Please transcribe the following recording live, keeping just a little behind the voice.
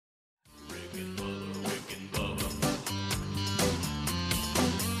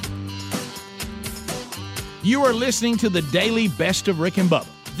You are listening to the daily Best of Rick and Bubba.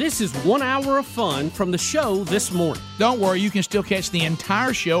 This is 1 hour of fun from the show this morning. Don't worry, you can still catch the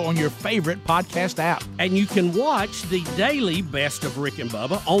entire show on your favorite podcast app. And you can watch the daily Best of Rick and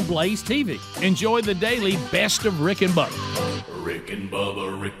Bubba on Blaze TV. Enjoy the daily Best of Rick and Bubba. Rick and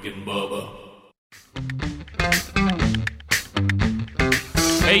Bubba, Rick and Bubba.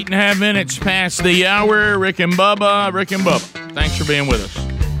 8.5 minutes past the hour. Rick and Bubba, Rick and Bubba. Thanks for being with us.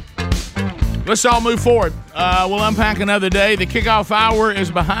 Let's all move forward. We'll unpack another day. The kickoff hour is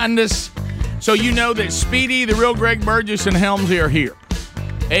behind us. So you know that Speedy, the real Greg Burgess, and Helmsy are here.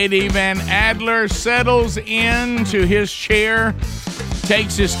 Eddie Van Adler settles into his chair,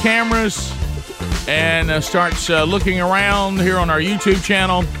 takes his cameras, and starts looking around here on our YouTube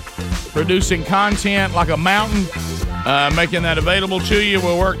channel, producing content like a mountain, making that available to you.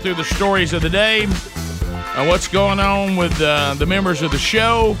 We'll work through the stories of the day, what's going on with the members of the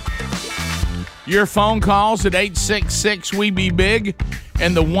show, your phone calls at 866-WE-BE-BIG,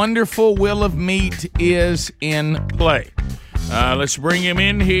 and the wonderful Wheel of Meat is in play. Let's bring him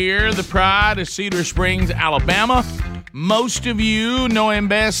in here, the pride of Cedar Springs, Alabama. Most of you know him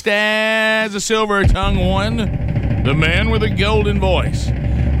best as the silver-tongued one, the man with a golden voice,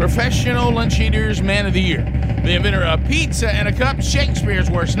 professional lunch eaters man of the year, the inventor of pizza and a cup,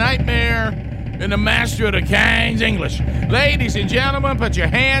 Shakespeare's worst nightmare, and the master of the King's English. Ladies and gentlemen, put your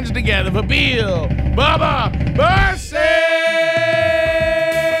hands together for Bill Bubba Bussey!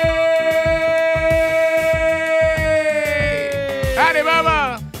 Howdy,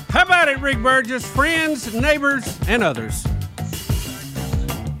 Bubba! How about it, Rick Burgess? Friends, neighbors, and others.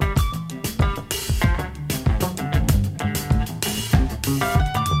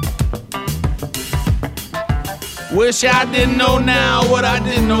 Wish I didn't know now what I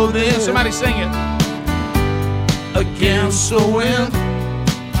didn't know then. Somebody sing it. Against the wind.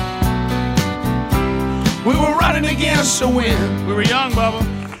 We were running against the wind. We were young,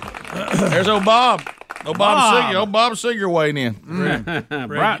 Bubba. There's old Bob. Old Bob Seger. Old Bob Seger weighing in.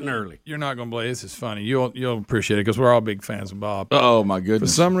 Bright and early. You're not going to believe this is funny. You'll appreciate it because we're all big fans of Bob. Oh, my For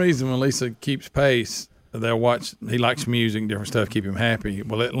goodness. some reason, when Lisa keeps pace, they'll watch. He likes music and different stuff, keep him happy.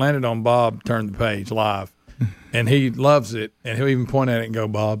 Well, it landed on Bob, turned the page live. And he loves it, and he'll even point at it and go,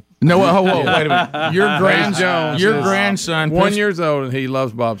 Bob. No, whoa, wait a minute. Your grandson, 1 year old, and he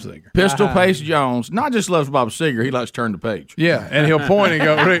loves Bob Seger. Pistol Pace Jones, not just loves Bob Seger, he likes to turn the page. Yeah, and he'll point and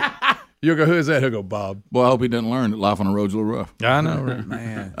go, Rick. You'll go, who is that? He'll go, Bob. Well, I hope he didn't learn that life on the road's a little rough. I know, Rick.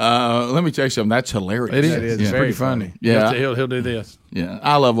 Man. Let me tell you something. That's hilarious. It is. Yeah. It's pretty funny. Yeah. He'll do this. Yeah,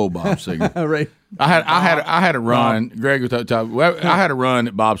 I love old Bob Seger. Right. I had a run. Greg was talking. I had a run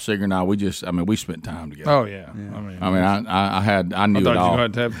at Bob Seger and I. We spent time together. Oh yeah. I knew I it thought all. you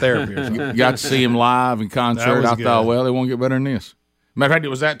had to have therapy or something. Got to see him live in concert. That was I thought, good. well, they won't get better than this. Matter of fact, it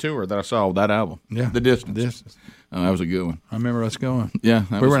was that tour that I saw that album. Yeah. The Distance. That was a good one. I remember us going. Yeah,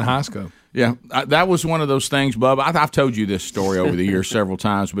 We were in high school. Yeah, that was one of those things, Bub. I've told you this story over the years several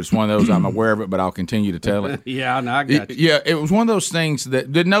times, but it's one of those I'm aware of it, but I'll continue to tell it. Yeah, no, I got you. Yeah, it was one of those things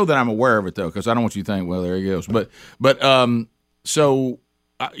that didn't know that I'm aware of it though, because I don't want you to think, well, there he goes. So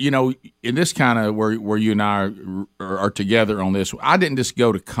in this kind of where you and I are together on this, I didn't just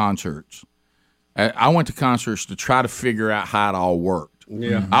go to concerts. I went to concerts to try to figure out how it all worked.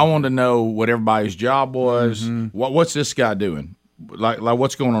 Yeah, I wanted to know what everybody's job was. What's this guy doing? Like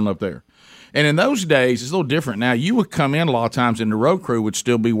what's going on up there? And in those days, it's a little different. Now, you would come in a lot of times, and the road crew would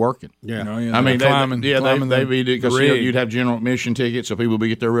still be working. yeah. I mean, climbing they'd be because rig. you'd have general admission tickets, so people would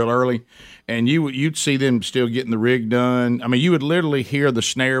get there real early, and you'd see them still getting the rig done. I mean, you would literally hear the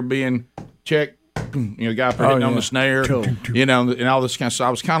snare being checked. Guy hitting on the snare, and all this kind of stuff.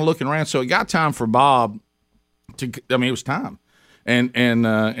 I was kind of looking around, so it got time for Bob to. I mean, it was time.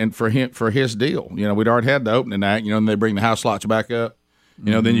 And for his deal, we'd already had the opening act, and they bring the house lights back up.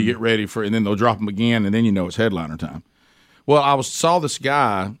 Then you get ready and then they'll drop them again, and then it's headliner time. Well, I saw this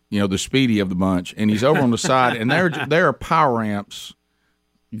guy, the Speedy of the bunch, and he's over on the side, and there are power amps.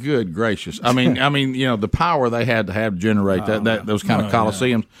 Good gracious! I mean, the power they had to have to generate those kind of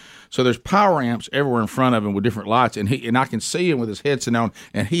coliseums. Yeah. So there's power amps everywhere in front of him with different lights, and I can see him with his headset on,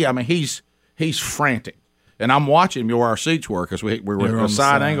 and he's frantic. And I'm watching him where our seats were because we were at a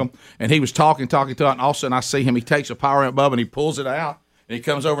side angle, and he was talking to it, and all of a sudden I see him. He takes a power amp above and he pulls it out. And he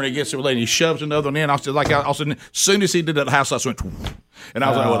comes over and he gets it and he shoves another one in. All of a sudden, as soon as he did that, the house lights went, and I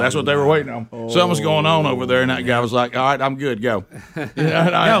was like, well, that's what they were waiting on. Something was going on over there, and that guy was like, all right, I'm good, go.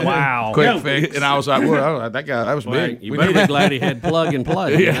 Wow. Quick fix. And I was like, well, that guy, that was big. You better be glad he had plug and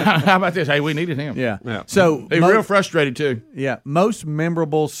play. Yeah. How about this? Hey, we needed him. Yeah. So he was real frustrated too. Yeah. Most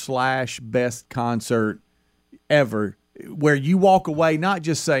memorable / best concert ever where you walk away not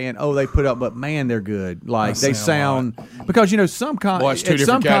just saying, "Oh, they put up," but man, they're good. Like they sound because some it's two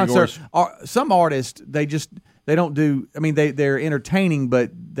different categories. some artists they don't do. I mean, they're entertaining,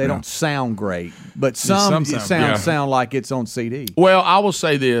 but they don't sound great. But some sound like it's on CD. Well, I will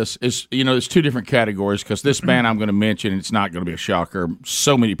say this: it's two different categories because this band I'm going to mention, it's not going to be a shocker.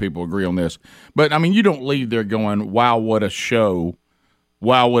 So many people agree on this, but I mean, you don't leave there going, "Wow, what a show!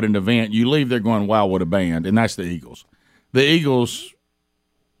 Wow, what an event!" You leave there going, "Wow, what a band!" And that's the Eagles. The Eagles,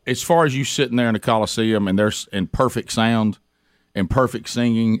 as far as you sitting there in the Coliseum and they're in perfect sound, and perfect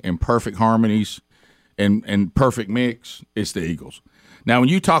singing, and perfect harmonies. And perfect mix, it's the Eagles. Now, when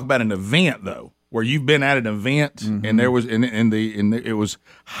you talk about an event, though, where you've been at an event and there was it was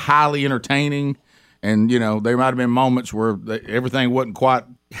highly entertaining, and there might have been moments where everything wasn't quite,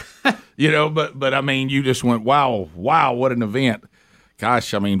 but I mean, you just went, wow, what an event.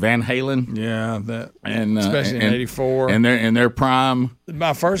 Gosh, I mean, Van Halen, especially in '84, and their prime.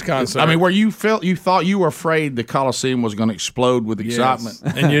 My first concert. I mean, where you thought you were afraid the Coliseum was going to explode with excitement,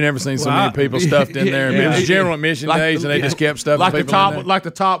 and you never seen so many people stuffed in there. It was general admission days, and they just kept stuffing people in there. Like the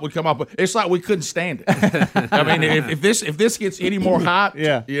top would come up. It's like we couldn't stand it. I mean, if this gets any more hot,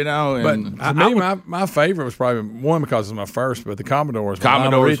 yeah. And but to me, my favorite was probably one because it was my first, but the Commodores.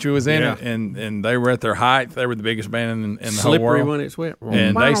 Lionel Richie was in it, and they were at their height. They were the biggest band in the whole world. Slippery when it's wet.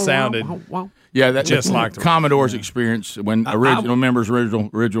 And they sounded that's just like the Commodore's experience when original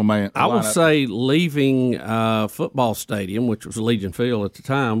man. I will say leaving football stadium, which was Legion Field at the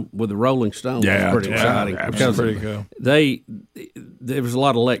time, with the Rolling Stones was pretty exciting. Because pretty cool. There was a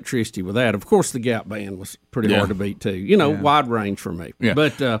lot of electricity with that. Of course, the Gap Band was pretty hard to beat too. Wide range for me. Yeah.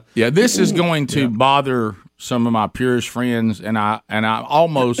 But this is going to bother some of my purist friends, and I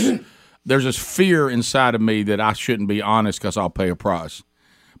almost there's this fear inside of me that I shouldn't be honest because I'll pay a price.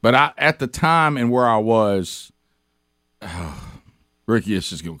 But at the time and where I was, Ricky,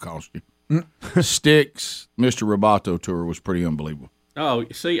 this is going to cost you. Styx, Mr. Roboto tour was pretty unbelievable. Oh,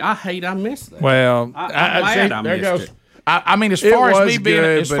 see, I missed that. Well, I missed it. I mean, as far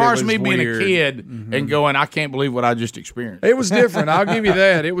as me being a kid and going, I can't believe what I just experienced. It was different. I'll give you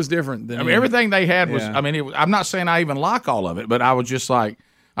that. It was different. Everything they had was. I mean, I'm not saying I even like all of it, but I was just like.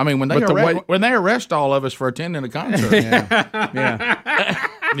 I mean, when they arrest all of us for attending a concert,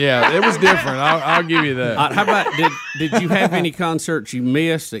 yeah, it was different. I'll give you that. How about did you have any concerts you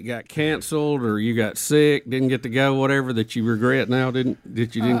missed that got canceled, or you got sick, didn't get to go, whatever that you regret now that you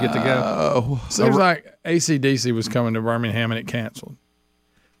didn't get to go? Seems like AC/DC was coming to Birmingham and it canceled.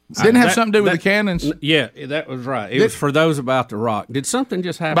 Didn't have something to do with the Cannons. Yeah, that was right. It was for those about to rock. Did something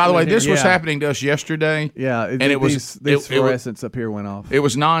just happen? By the way, this was happening to us yesterday. Yeah, and it was these fluorescents up here went off. It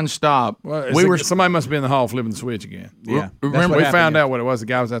was nonstop. Well, somebody must be in the hall flipping the switch again. Yeah, remember we found out what it was. The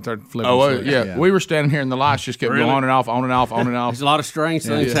guy was out there flipping. the switch. Yeah, we were standing here and the lights just kept going on and off, on and off, on and off. There's a lot of strange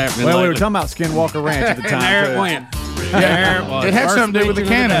things happening. Well, lately. we were talking about Skinwalker Ranch at the time. And there it went. Yeah, it had something to do with the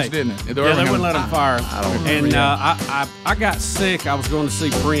Cannons, didn't it? They wouldn't let them fire. I don't remember. And I got sick. I was going to see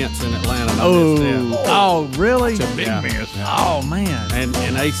Prince in Atlanta. Oh, really? It's a big miss. Oh, man. And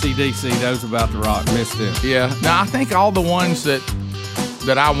AC/DC, those about to rock, missed it. Yeah. Now, I think all the ones that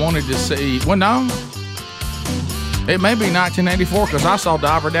I wanted to see, well, no. It may be 1984 because I saw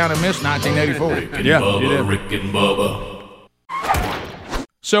Diver Down and Miss 1984. Rick and Bubba.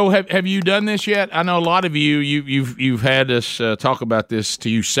 So have you done this yet? I know a lot of you've had us talk about this to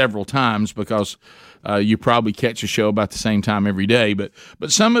you several times because you probably catch a show about the same time every day. But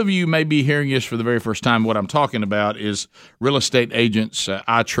some of you may be hearing this for the very first time. What I'm talking about is real estate agents,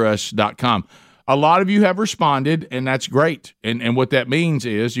 iTrust.com. A lot of you have responded, and that's great. And what that means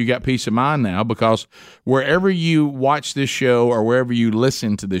is you got peace of mind now because wherever you watch this show or wherever you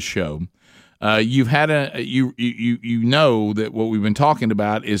listen to this show, you've had you know that what we've been talking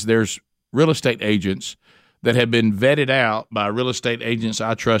about is there's real estate agents that have been vetted out by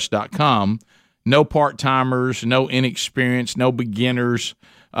realestateagentsitrust.com. No part-timers, no inexperienced, no beginners.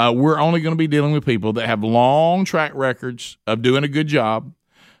 We're only going to be dealing with people that have long track records of doing a good job.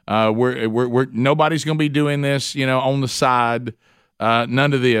 We're nobody's going to be doing this, on the side.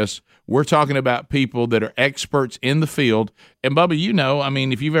 None of this. We're talking about people that are experts in the field. And Bubba, I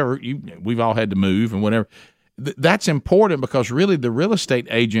mean, if we've all had to move and whatever. That's important because really the real estate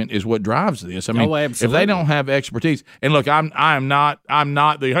agent is what drives this. I mean, if they don't have expertise, and look, I'm not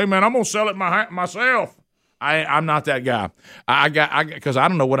the hey man, I'm gonna sell it myself. I'm not that guy. I because I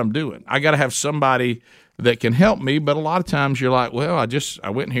don't know what I'm doing. I got to have somebody that can help me. But a lot of times you're like, well, I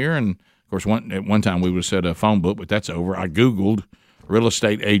went here and of course at one time we would have said a phone book, but that's over. I Googled real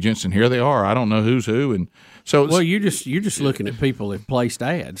estate agents and here they are. I don't know who's who, and Well, you're just looking at people that placed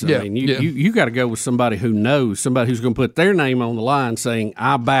ads. Yeah, I mean, you got to go with somebody who knows, somebody who's going to put their name on the line saying,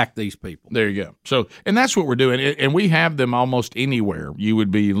 I back these people. There you go. So, and that's what we're doing. And we have them almost anywhere you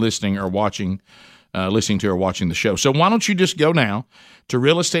would be listening to or watching the show. So why don't you just go now to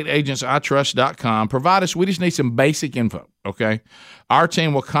realestateagentsitrust.com. Provide us, we just need some basic info, okay? Our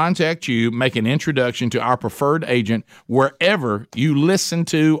team will contact you, make an introduction to our preferred agent wherever you listen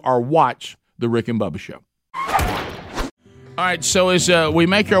to or watch the Rick and Bubba Show. All right, so as we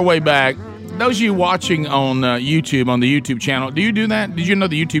make our way back, those of you watching on YouTube, on the YouTube channel, do you do that? Did you know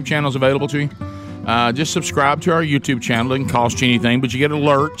the YouTube channel is available to you? Just subscribe to our YouTube channel. It doesn't cost you anything, but you get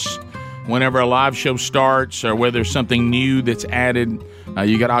alerts whenever a live show starts or whether there's something new that's added.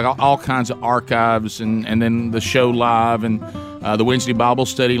 You got all kinds of archives and then the show live and the Wednesday Bible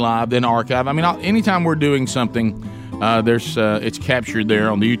study live, then archive. I mean, anytime we're doing something, it's captured there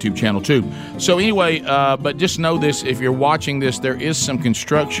on the YouTube channel too. So anyway, but just know this: if you're watching this, there is some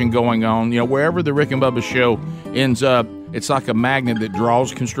construction going on. You know, wherever the Rick and Bubba Show ends up, it's like a magnet that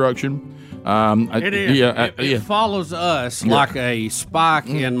draws construction. It is. It follows us like a spike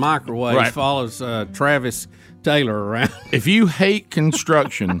in microwave follows Travis Taylor around. If you hate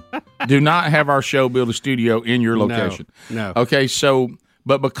construction, do not have our show build a studio in your location. No. Okay, so,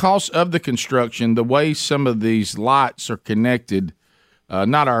 but because of the construction, the way some of these lights are connected,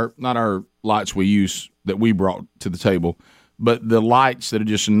 not our lights we use that we brought to the table, but the lights that are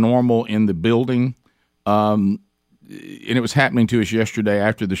just normal in the building, and it was happening to us yesterday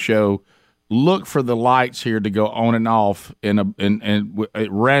after the show. Look for the lights here to go on and off and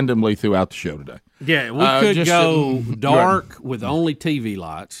randomly throughout the show today. Yeah, we could go dark with only TV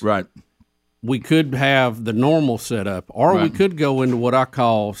lights. Right. We could have the normal setup, or we could go into what I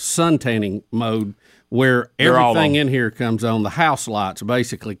call sun tanning mode, where everything in here comes on. The house lights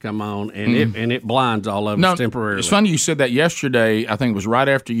basically come on, and it blinds all of us temporarily. It's funny you said that yesterday. I think it was right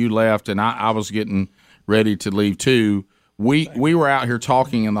after you left, and I was getting ready to leave too. We were out here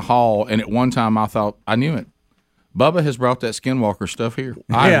talking in the hall, and at one time I thought, I knew it. Bubba has brought that Skinwalker stuff here.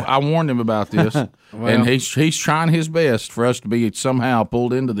 I warned him about this, and he's trying his best for us to be somehow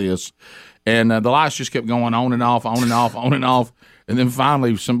pulled into this. And the lights just kept going on and off, on and off, on and off. And then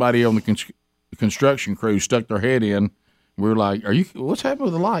finally somebody on the construction crew stuck their head in. We were like, what's happening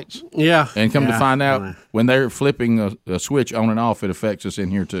with the lights? Yeah. And come to find out, when they're flipping a switch on and off, it affects us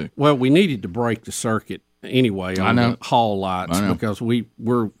in here too. Well, we needed to break the circuit anyway on the hall lights because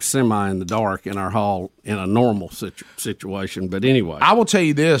we're semi in the dark in our hall in a normal situation. But anyway, I will tell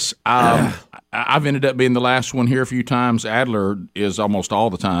you this: I've ended up being the last one here a few times. Adler is almost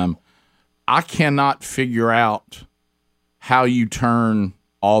all the time. I cannot figure out how you turn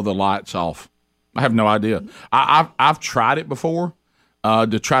all the lights off. I have no idea. I've tried it before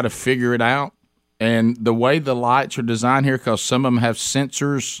to try to figure it out, and the way the lights are designed here, because some of them have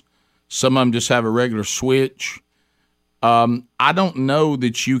sensors. Some of them just have a regular switch. I don't know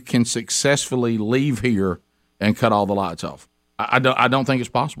that you can successfully leave here and cut all the lights off. I don't think it's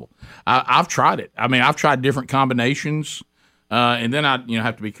possible. I've tried it. I mean, I've tried different combinations, and then I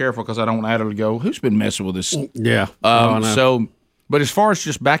have to be careful because I don't want Adler to go, who's been messing with this? Yeah. But as far as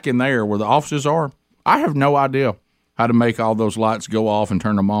just back in there where the offices are, I have no idea how to make all those lights go off and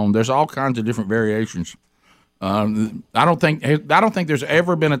turn them on. There's all kinds of different variations. I don't think there's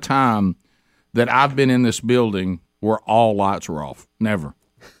ever been a time that I've been in this building where all lights were off. Never.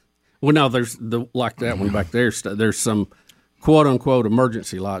 Well, no, there's like that one back there. There's some quote unquote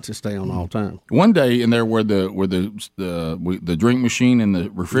emergency lights that stay on all the time. One day in there where the drink machine and the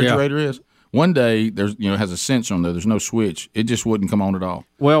refrigerator is. One day there's has a sensor on there. There's no switch. It just wouldn't come on at all.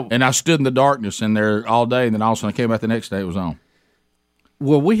 Well, and I stood in the darkness in there all day, and then all of a sudden I came out the next day. It was on.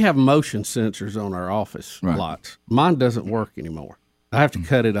 Well, we have motion sensors on our office lights. Mine doesn't work anymore. I have to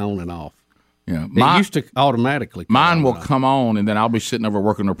cut it on and off. Yeah, it used to automatically. Mine will come on, and then I'll be sitting over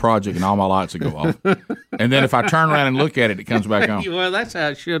working on a project, and all my lights will go off. And then if I turn around and look at it, it comes back on. Well, that's how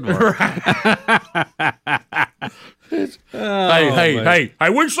it should work. Hey,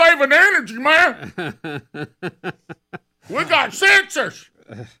 we're saving energy, man. We got sensors.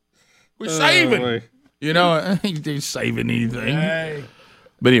 We're saving. He's saving anything. Hey.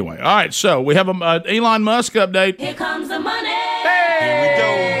 But anyway, all right, so we have an Elon Musk update. Here comes the money. Hey! Here we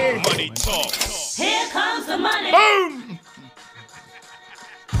go. Money talk. Here comes the money. Boom!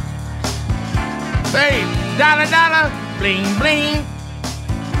 Hey, dollar, dollar, bling, bling.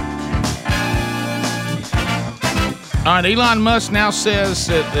 All right, Elon Musk now says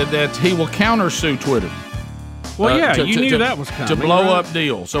that he will countersue Twitter. Well, you knew that was coming. To blow up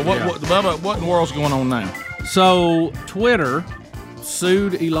deals. So what in the world's going on now? So Twitter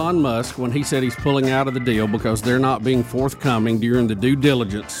sued Elon Musk when he said he's pulling out of the deal because they're not being forthcoming during the due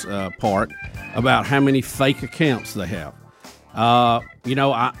diligence part about how many fake accounts they have.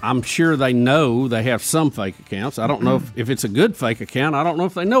 I'm sure they know they have some fake accounts. I don't know if it's a good fake account. I don't know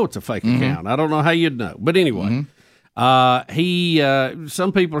if they know it's a fake account. I don't know how you'd know. But anyway,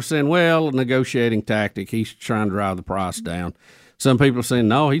 some people are saying, well, a negotiating tactic. He's trying to drive the price down. Some people are saying,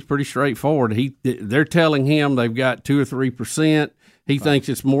 no, he's pretty straightforward. They're telling him they've got 2 or 3%. He thinks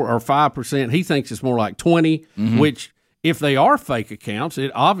it's more, or 5%. He thinks it's more like 20, which, if they are fake accounts,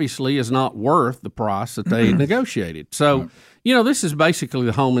 it obviously is not worth the price that they negotiated. So, this is basically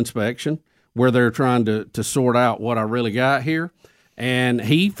the home inspection where they're trying to sort out what I really got here. And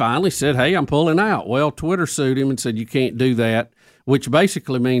he finally said, hey, I'm pulling out. Well, Twitter sued him and said you can't do that, which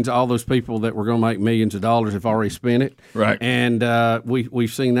basically means all those people that were going to make millions of dollars have already spent it. Right. And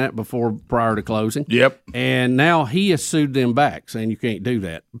we've seen that before prior to closing. Yep. And now he has sued them back, saying you can't do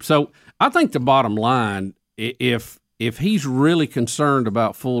that. So I think the bottom line, if he's really concerned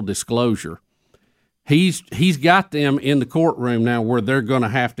about full disclosure, he's got them in the courtroom now where they're going to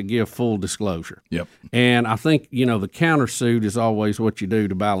have to give full disclosure. Yep. And I think, the countersuit is always what you do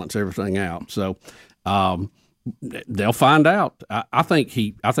to balance everything out. So they'll find out. I think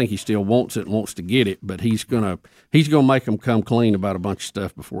he still wants it and wants to get it, but he's gonna make them come clean about a bunch of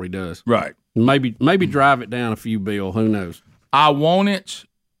stuff before he does. Right. Maybe drive it down a few, Bill. Who knows? I want it.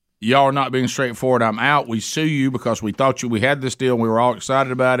 Y'all are not being straightforward. I'm out. We sue you because we thought we had this deal and we were all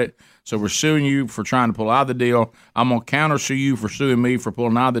excited about it. So we're suing you for trying to pull out of the deal. I'm going to counter-sue you for suing me for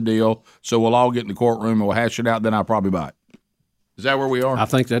pulling out of the deal. So we'll all get in the courtroom and we'll hash it out. Then I'll probably buy it. Is that where we are? I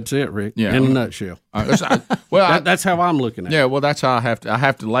think that's it, Rick. Yeah. In a nutshell. That's how I'm looking at it. Yeah, well, that's how I have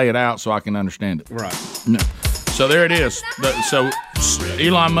to lay it out so I can understand it. Right. No. So there it is. So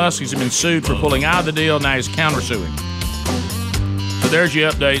Elon Musk has been sued for pulling out of the deal. Now he's countersuing. So there's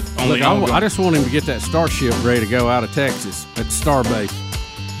your update on the ongoing. I just want him to get that Starship ready to go out of Texas at Starbase.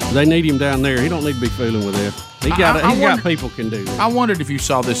 They need him down there. He don't need to be fooling with this. He's got people can do this. I wondered if you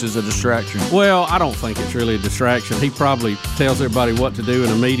saw this as a distraction. Well, I don't think it's really a distraction. He probably tells everybody what to do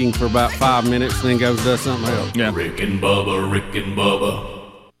in a meeting for about 5 minutes and then goes and does something else. Yeah. Rick and Bubba.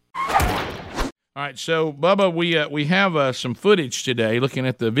 All right, so Bubba, we have some footage today looking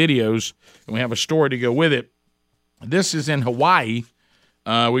at the videos, and we have a story to go with it. This is in Hawaii.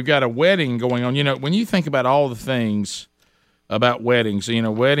 We've got a wedding going on. When you think about all the things about weddings,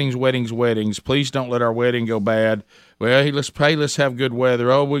 weddings. Please don't let our wedding go bad. Well, let's have good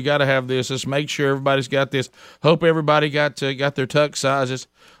weather. Oh, we got to have this. Let's make sure everybody's got this. Hope everybody got their tux sizes.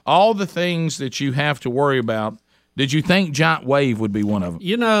 All the things that you have to worry about. Did you think giant wave would be one of them?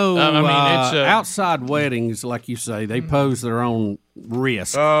 It's outside weddings, like you say, they pose their own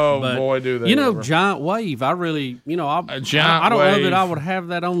risk. Oh, boy, do they ever. Giant wave, I really, I don't wave. know that I would have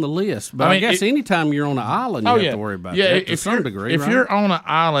that on the list. But I guess anytime you're on an island, you have to worry about that to some degree, If you're on an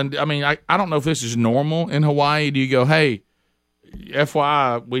island, I don't know if this is normal in Hawaii. Do you go, hey,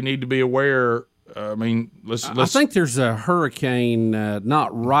 FYI, we need to be aware. Let's. I think there's a hurricane, not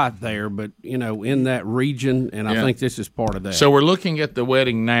right there, but in that region, and I think this is part of that. So we're looking at the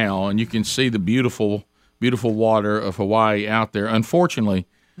wedding now, and you can see the beautiful, beautiful water of Hawaii out there. Unfortunately,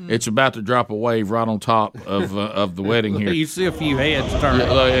 it's about to drop a wave right on top of the wedding here. You see a few heads turning,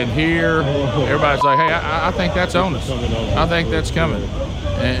 and here everybody's like, "Hey, I think that's on us. I think that's coming."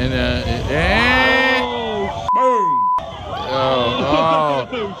 And boom!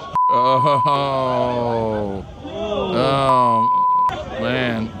 Oh,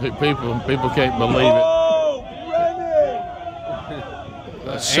 man! People can't believe it.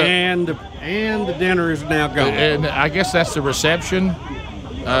 And the dinner is now gone. And I guess that's the reception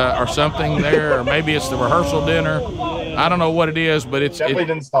or something there, or maybe it's the rehearsal dinner. I don't know what it is, but it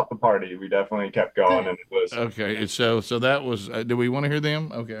didn't stop the party. We definitely kept going, and it was okay. So that was. Do we want to hear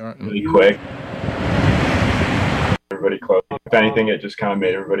them? Okay, all right. Really quick. Everybody close. If anything, it just kind of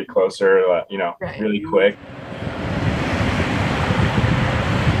made everybody closer. Really quick.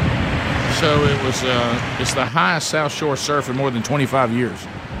 So it was. It's the highest South Shore surf in more than 25 years.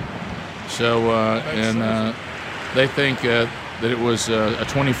 So they think that it was a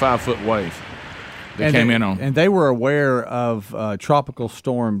 25-foot wave that came in on. And they were aware of Tropical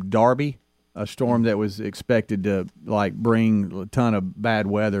Storm Darby, a storm that was expected to bring a ton of bad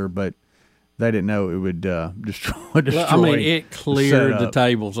weather, but they didn't know it would destroy. It cleared the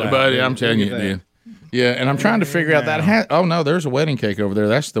tables out. Buddy, I'm telling you, it did. Yeah, and I'm trying to figure out that. Oh no, there's a wedding cake over there.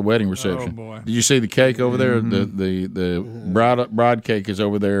 That's the wedding reception. Oh boy! Did you see the cake over there? The bride cake is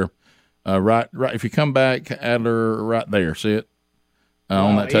over there. Right. If you come back, Adler, right there. See it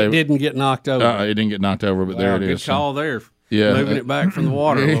on that table. It didn't get knocked over. It didn't get knocked over, but there it is. Good call there. moving it back from the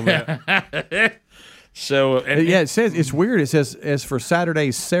water a little bit. So it says it's weird. It says as for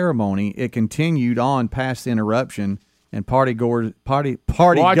Saturday's ceremony, it continued on past the interruption, and party goers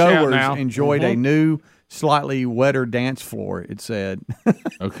enjoyed a new, slightly wetter dance floor. It said.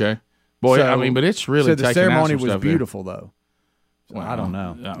 Okay, boy. So, I mean, but it's really the taking ceremony out some was stuff beautiful though. Well, I don't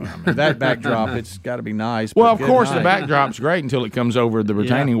know. That backdrop, it's got to be nice. Well, of good course, night. the backdrop's great until it comes over the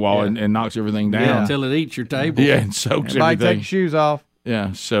retaining wall and knocks everything down. Until it eats your table. Yeah, and soaks Everybody everything. take your shoes off.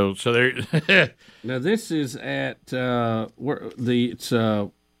 Yeah, so there. Now this is at it's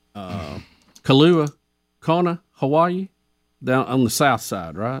Kailua Kona, Hawaii, down on the south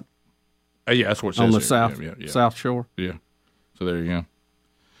side, right? Yeah, that's what it says On the here. south Yeah. south shore. Yeah. So there you go.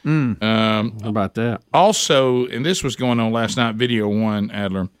 How about that? Also, and this was going on last night, Video One,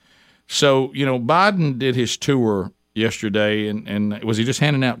 Adler. So, Biden did his tour yesterday, and was he just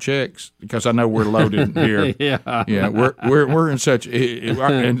handing out checks? Because I know we're loaded here. Yeah. We're in such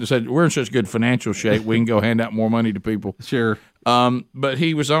good financial shape. We can go hand out more money to people. Sure. But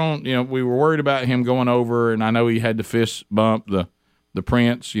he was on. We were worried about him going over, and I know he had to fist bump the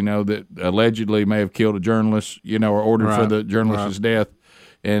prince. That allegedly may have killed a journalist. Or ordered for the journalist's death.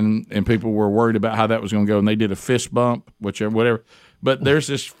 And people were worried about how that was going to go, and they did a fist bump, whatever. But there's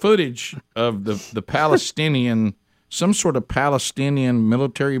this footage of the Palestinian, some sort of Palestinian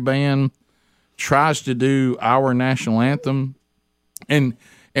military band tries to do our national anthem, and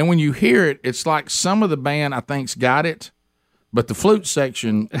when you hear it, it's like some of the band I think's got it, but the flute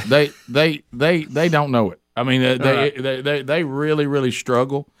section they don't know it. I mean, they really, really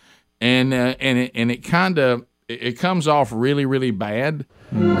struggle, and it kind of it comes off really, really bad.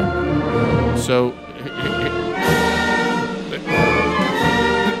 So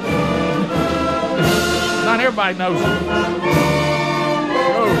not everybody knows it.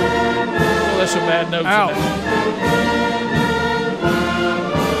 Oh, that's some bad notes.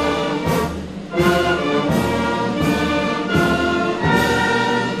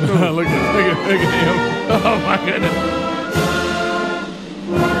 Look at him. Oh my goodness.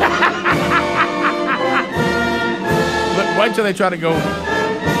 Look, wait till they try to go.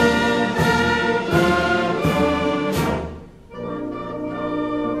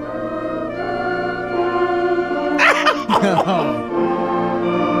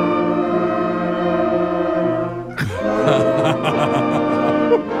 Oh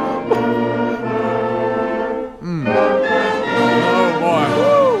boy.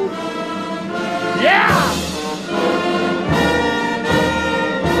 Yeah!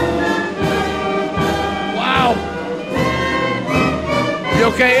 Wow. You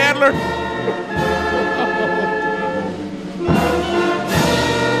okay, Adler?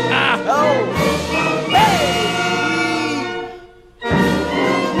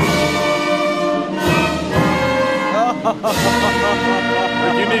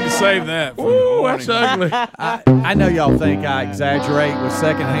 You need to save that. For the Ooh, that's morning. ugly. I know y'all think I exaggerate with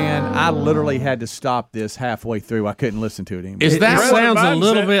secondhand. I literally had to stop this halfway through. I couldn't listen to it anymore. Is It that sounds a Biden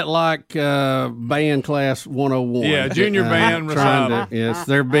little said- bit like band class 101. Yeah, junior band trying recital. Yes,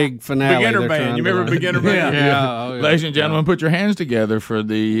 their big finale. Beginner they're band. trying You to remember like- beginner band? Yeah. Oh, yeah. Ladies and gentlemen, put your hands together for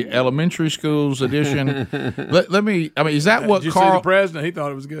the elementary schools edition. Let me. I mean, is that what Did you see the Carl? president? He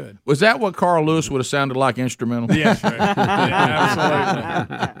thought it was good. Was that what Carl Lewis would have sounded like instrumental? Yes, right.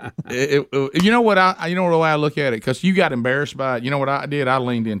 Yeah, absolutely. You know what the way I look at it, because you got embarrassed by it. You know what I did? I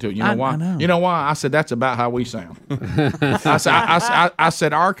leaned into it. You know why? I know. You know why? I said that's about how we sound. I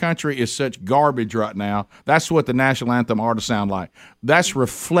said our country is such garbage right now. That's what the national anthem ought to sound like. That's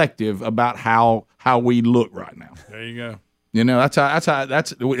reflective about how we look right now. There you go.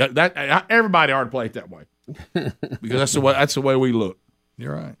 Everybody ought to play it that way because that's the way we look.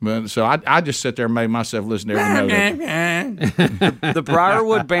 You're right. But so I just sit there and made myself listen to every note. The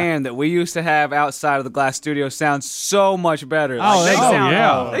Briarwood band that we used to have outside of the Glass Studio sounds so much better. They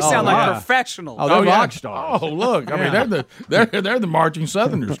sound like professionals. Oh, they're yeah. rock stars. Oh, look! I mean, they're the marching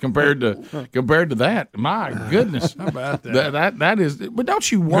Southerners compared to that. My goodness, How about that? that is. But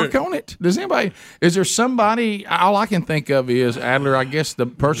don't you work on it? Does anybody? Is there somebody? All I can think of is Adler. I guess the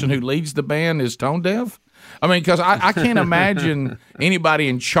person who leads the band is tone deaf. I mean, because I can't imagine anybody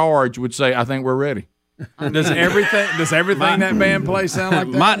in charge would say, "I think we're ready." Does everything that band plays sound like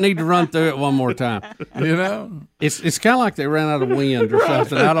that? Might need to run through it one more time. You know? It's kind of like they ran out of wind or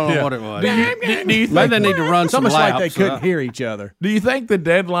something. I don't know what it was. Do you Maybe think, they need to run It's some almost laps. like they couldn't hear each other. do you think the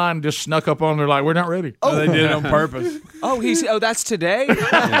deadline just snuck up on? They're like, "We're not ready. Oh, they did it on purpose. That's today?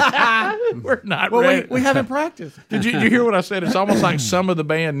 We're not Well, ready." we haven't practiced. Did you hear what I said? It's almost like some of the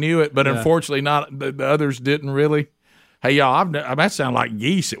band knew it, but unfortunately not. The others didn't really. Hey, y'all, that sounded like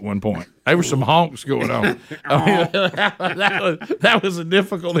geese at one point. There were some honks going on. that was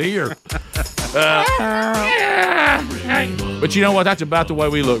difficult to hear. But you know what? That's about the way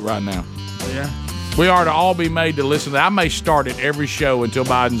we look right now. Yeah. We are to all be made to listen to that. I may start it every show until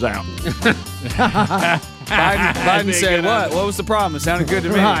Biden's out. Biden said what? What was the problem? It sounded good to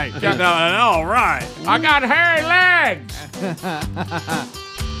me. Right. All right. I got hairy legs.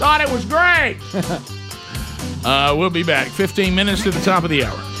 Thought it was great. We'll be back. 15 minutes to the top of the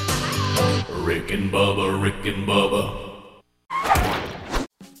hour. Rick and Bubba, Rick and Bubba.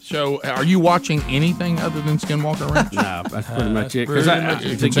 So, are you watching anything other than Skinwalker Ranch? No, that's pretty much it. Because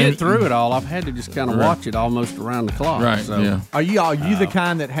to get through it all, I've had to just kind of watch it almost around the clock. Right. So. Yeah. Are you the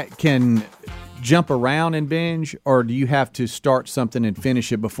kind that can jump around and binge, or do you have to start something and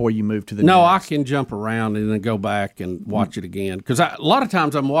finish it before you move to the No, next? I can jump around and then go back and watch it again. Because a lot of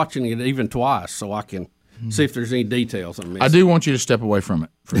times I'm watching it even twice, so I can see if there's any details I'm missing. I do want you to step away from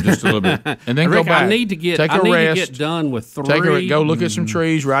it for just a little bit, and then Rick, go back. I need to get done with 3. Go look at some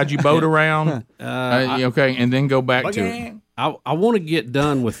trees, ride your boat around. Okay, and then go back to it. I want to get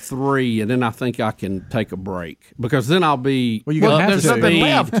done with 3, and then I think I can take a break because then I'll be. Well, you're gonna have there's to. something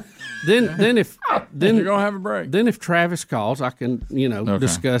left. Then You're gonna have a break. Then if Travis calls, I can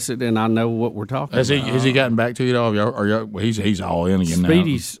discuss it, and I know what we're talking about. Has he gotten back to you at all? Well, he's all in again now.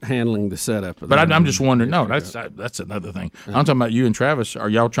 Speedy's handling the setup. But I'm just wondering. No, that's another thing. I'm talking about you and Travis. Are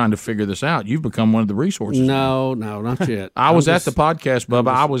y'all trying to figure this out? You've become one of the resources. No, not yet. I was at the podcast, Bubba.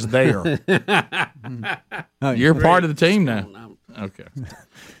 I was there. You're part of the team now. Okay.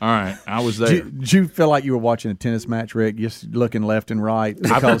 All right. I was there. Did you feel like you were watching a tennis match, Rick? Just looking left and right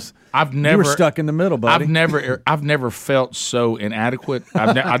because you were stuck in the middle, buddy. I've never felt so inadequate.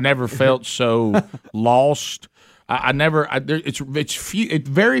 I've never felt so lost. It's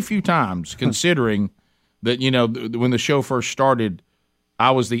very few times, considering that when the show first started,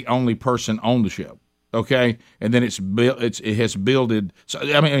 I was the only person on the show. Okay, and then it has builded. So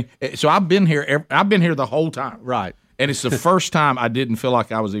I've been here. I've been here the whole time. Right. And it's the first time I didn't feel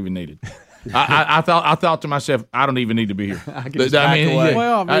like I was even needed. I thought to myself, I don't even need to be here.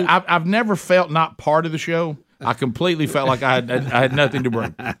 I've never felt not part of the show. I completely felt like I had nothing to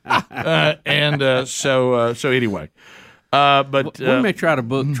bring. So anyway. But we may try to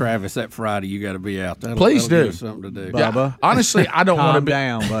book Travis that Friday. You got to be out. Please do. Give us something to do, Bubba. Yeah, honestly, I don't want to be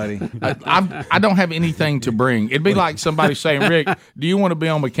down, buddy. I don't have anything to bring. It'd be like somebody saying, "Rick, do you want to be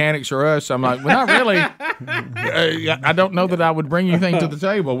on Mechanics or Us?" I'm like, "Well, not really. I don't know that I would bring anything to the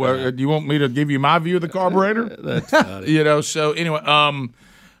table. Do you want me to give you my view of the carburetor?" That's funny. So anyway,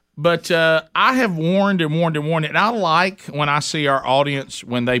 but I have warned, and I like when I see our audience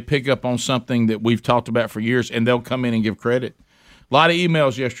when they pick up on something that we've talked about for years, and they'll come in and give credit. A lot of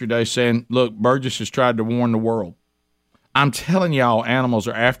emails yesterday saying, "Look, Burgess has tried to warn the world." I'm telling y'all, animals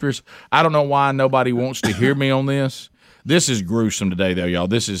are after us. I don't know why nobody wants to hear me on this. This is gruesome today, though, y'all.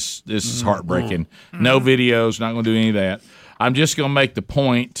 This is heartbreaking. No videos, not going to do any of that. I'm just going to make the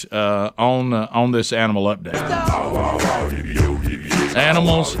point on this animal update.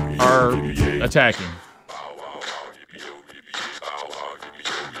 Animals are attacking.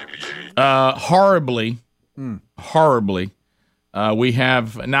 Horribly. We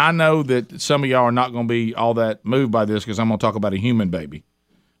have, now I know that some of y'all are not going to be all that moved by this because I'm going to talk about a human baby.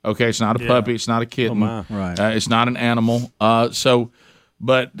 Okay, it's not a puppy, it's not a kitten, right? It's not an animal.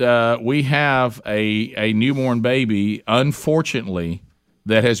 But we have a newborn baby, unfortunately,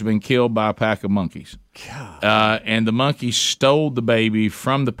 that has been killed by a pack of monkeys. And the monkeys stole the baby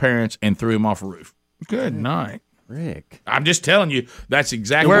from the parents and threw him off a roof. Good night, Rick. I'm just telling you, that's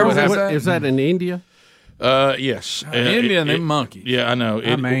exactly what happened. Is that in India? Yes. India and them monkeys. Yeah, I know.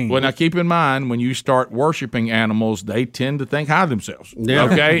 Well, now keep in mind, when you start worshiping animals, they tend to think high of themselves. Yeah.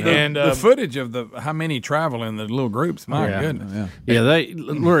 Okay? And the footage of how many travel in the little groups, my goodness. Yeah, we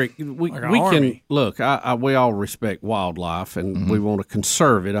army. can look. We all respect wildlife, and we want to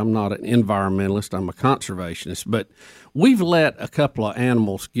conserve it. I'm not an environmentalist. I'm a conservationist, but we've let a couple of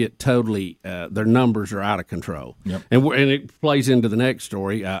animals get totally. Their numbers are out of control, and it plays into the next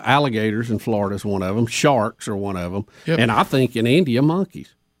story. Alligators in Florida is one of them. Sharks are one of them, and I think in India,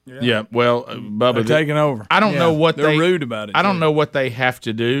 monkeys. Yeah, well, Bubba, they're taking over. I don't know what they're rude about it. I don't know what they have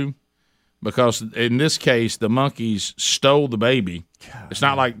to do because in this case, the monkeys stole the baby. It's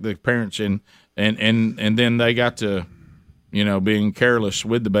not like the parents and then they got to, being careless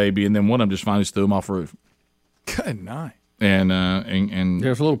with the baby, and then one of them just finally threw him off the roof. Good night. And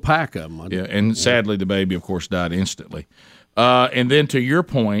there's a little pack of them. And sadly, the baby, of course, died instantly. And then to your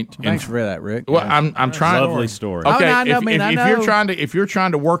point, Thanks for that, Rick. Well, I'm trying. Lovely story. Okay, I know. if you're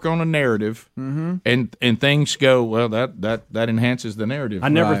trying to work on a narrative, and things go well, that enhances the narrative. I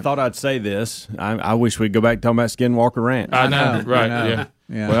never thought I'd say this. I wish we'd go back to talking about Skinwalker Ranch. I know, right? I know.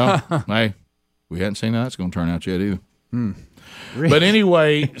 Yeah. Well, hey, we hadn't seen how that's going to turn out yet either. But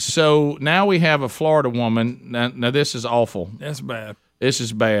anyway, so now we have a Florida woman. Now this is awful. That's bad. This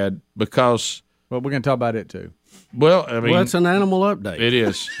is bad because. Well, we're going to talk about it too. Well, I mean, it's an animal update. It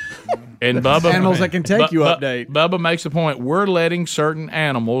is. And Bubba, animals that can take you update. Bubba makes the point. We're letting certain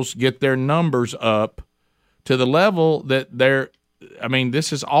animals get their numbers up to the level that they're. I mean,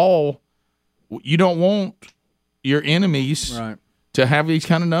 this is all. You don't want your enemies to have these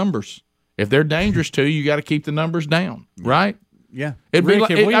kind of numbers. If they're dangerous to you, you got to keep the numbers down, right? Yeah. Rick,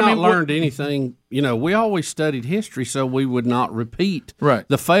 have we not learned anything? You know, we always studied history so we would not repeat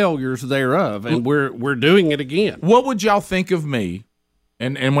the failures thereof, and we're doing it again. What would y'all think of me?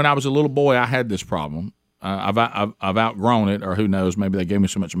 And when I was a little boy, I had this problem. I've outgrown it, or who knows? Maybe they gave me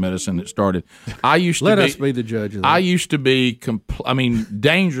so much medicine that started. I used to let us be the judge of that. I used to be,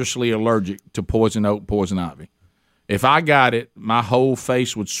 dangerously allergic to poison oak, poison ivy. If I got it, my whole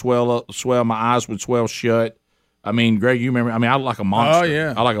face would swell. My eyes would swell shut. I mean, Greg, you remember? I mean, I look like a monster. Oh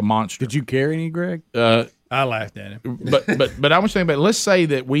yeah, I like a monster. Did you carry any, Greg? I laughed at him. But I was thinking about. Let's say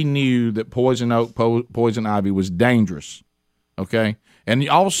that we knew that poison oak, poison ivy was dangerous. Okay, and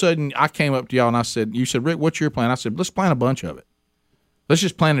all of a sudden I came up to y'all and I said, "You said, Rick, what's your plan?" I said, "Let's plant a bunch of it. Let's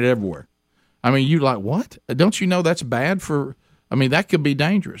just plant it everywhere." I mean, you like what? Don't you know that's bad for? I mean, that could be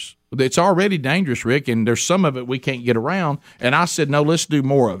dangerous. It's already dangerous, Rick, and there's some of it we can't get around. And I said, no, let's do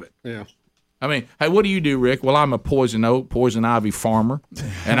more of it. Yeah. I mean, hey, what do you do, Rick? Well, I'm a poison oak, poison ivy farmer,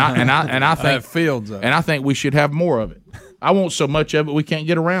 and I think have fields of it. and I think we should have more of it. I want so much of it we can't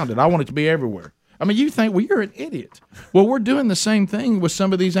get around it. I want it to be everywhere. I mean, you think, well, you're an idiot. Well, we're doing the same thing with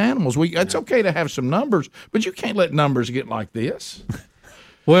some of these animals. It's okay to have some numbers, but you can't let numbers get like this.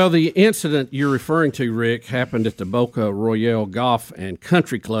 Well, the incident you're referring to, Rick, happened at the Boca Royale Golf and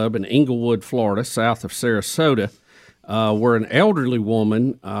Country Club in Englewood, Florida, south of Sarasota, where an elderly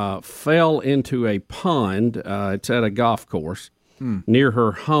woman fell into a pond. It's at a golf course near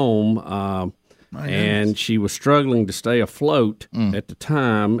her home, and she was struggling to stay afloat at the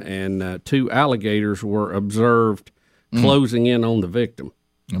time, and two alligators were observed closing in on the victim.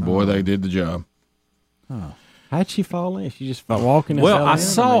 And boy, they did the job. Oh. How'd she fall in? She just walking. Well, I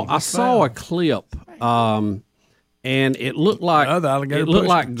saw a clip, and it looked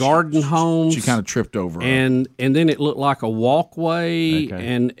like garden homes. She kind of tripped over, and then it looked like a walkway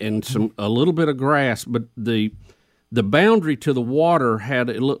and a little bit of grass, but the boundary to the water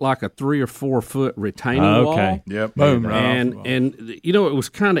it looked like a 3 or 4 foot retaining wall. Yep. Boom. And you know, it was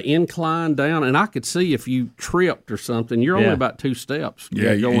kind of inclined down, and I could see if you tripped or something, you're only about 2 steps.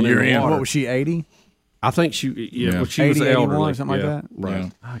 Yeah, going you're in. What was she, 80? I think she was 80, elderly, something like that. Right. Yeah.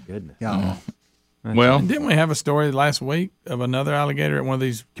 Oh goodness. Yeah. Well, And didn't we have a story last week of another alligator at one of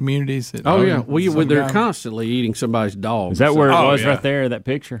these communities? That, they're constantly eating somebody's dog. Is that where it was right there? That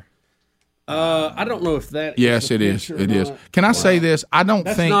picture. I don't know if that. Yes, it is. It is. Can I say this? I don't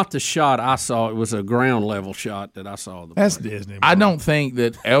That's think not the shot I saw. It was a ground level shot that I saw. That's Disney. I don't think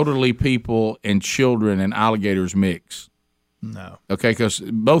that elderly people and children and alligators mix. No. Okay, because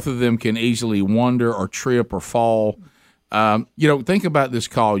both of them can easily wander or trip or fall. Think about this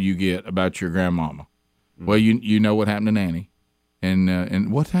call you get about your grandmama. Well, you know what happened to Nanny,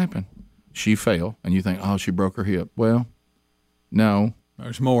 and what happened? She fell, and you think, oh, she broke her hip. Well, no.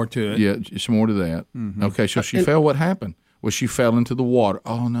 There's more to it. Yeah, it's more to that. Mm-hmm. Okay, so she fell. What happened? Well, she fell into the water.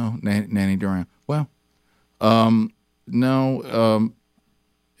 Oh no, Nanny drowned. Well, no.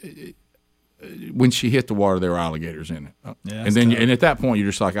 When she hit the water, there were alligators in it, and at that point, you're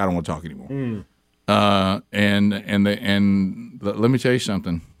just like, I don't want to talk anymore. And let me tell you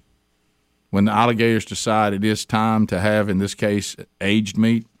something. When the alligators decide it is time to have, in this case, aged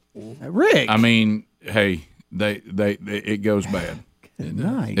meat, Rick. I mean, hey, it goes bad.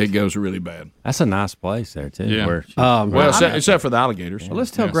 Nice. It goes really bad. That's a nice place there too. Yeah. Where except for the alligators. Well, let's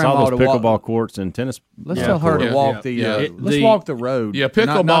tell saw Grandma those to pickleball walk. courts and tennis. Let's tell her to walk let's walk the road. Yeah,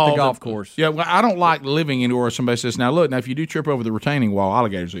 pickleball, not the golf course. Yeah, well, I don't like living anywhere where somebody says, "Now look, if you do trip over the retaining wall,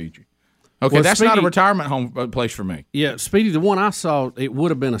 alligators will eat you." Okay, Well, that's not a Speedy- retirement home place for me. Yeah, Speedy, the one I saw, it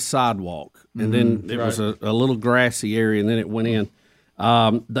would have been a sidewalk, and then it was a little grassy area, and then it went in.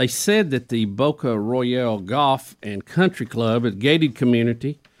 They said that the Boca Royale Golf and Country Club, a gated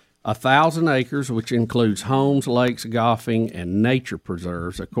community, 1,000 acres, which includes homes, lakes, golfing, and nature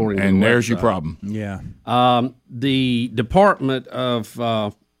preserves, according to the And there's your website. problem. Yeah. The Department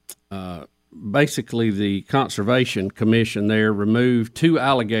of basically the Conservation Commission there removed 2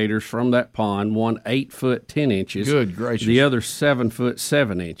 alligators from that pond, one 8 foot 10 inches. Good gracious. The other 7 foot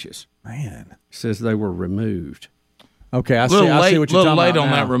 7 inches. Man. Says they were removed. Okay, I see little what you're late talking on about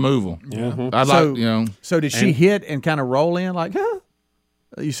now. that removal. Yeah. I'd like, So did she hit and kind of roll in like, huh?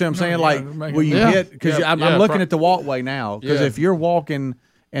 You see what I'm saying? like, will you hit? Because I'm looking at the walkway now. Because if you're walking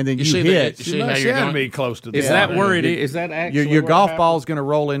and then you hit, she had to be close to the Is that where it is? Is that actually your golf ball's going to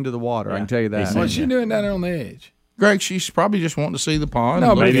roll into the water? I can tell you that. What's she doing down there on the edge? Greg, she's probably just wanting to see the pond.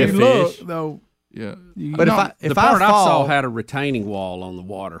 No, but maybe if a you look, though, yeah. But if I part I saw fall, had a retaining wall on the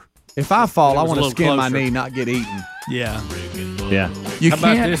water. if I fall, I was want a to little skin my closer. knee, not get eaten. yeah. Yeah. You How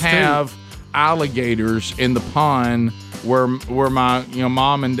about can't this, too? have alligators in the pond where my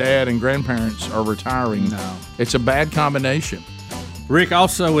mom and dad and grandparents are retiring. No. It's a bad combination. Rick,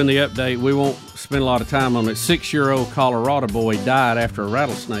 also in the update, we won't spend a lot of time on it. 6-year-old Colorado boy died after a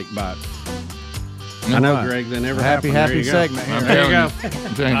rattlesnake bite. I know, Right. Greg, that never Happy happened. There you go. segment. I'm There you telling go.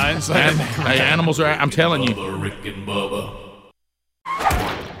 I'm telling you. Hey, animals are. I'm telling you. Bubba, Rick and Bubba.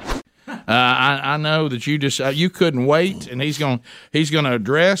 I know that you just you couldn't wait, and he's going to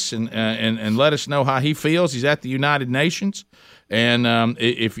address and let us know how he feels. He's at the United Nations, and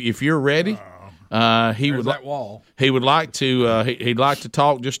if you're ready, he would that wall. he would like to he'd like to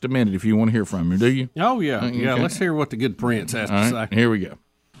talk just a minute if you want to hear from him. Do you? Oh, yeah. Yeah, Okay. let's hear what the good prince has All to right, say. here we go.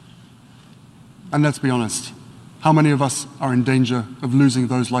 And let's be honest, how many of us are in danger of losing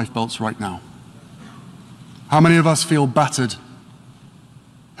those life belts right now? How many of us feel battered,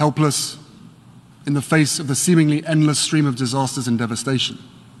 helpless, in the face of the seemingly endless stream of disasters and devastation?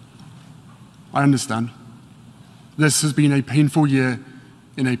 I understand. This has been a painful year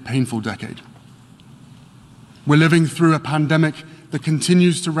in a painful decade. We're living through a pandemic that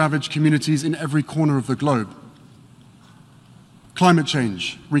continues to ravage communities in every corner of the globe. Climate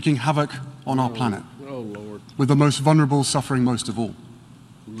change wreaking havoc on our planet, with the most vulnerable suffering most of all.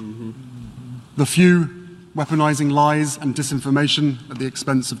 The few weaponizing lies and disinformation at the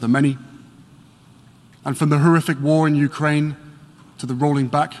expense of the many. And from the horrific war in Ukraine to the rolling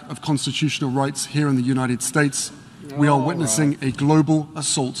back of constitutional rights here in the United States, we are witnessing a global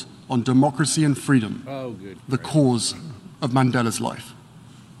assault on democracy and freedom, the cause of Mandela's life.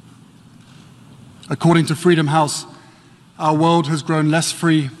 According to Freedom House, our world has grown less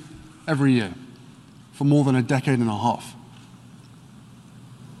free every year for more than a decade and a half.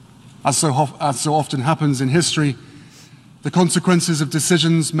 As so often happens in history, the consequences of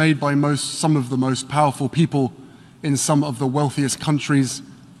decisions made by some of the most powerful people in some of the wealthiest countries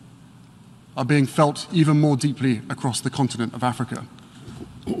are being felt even more deeply across the continent of Africa.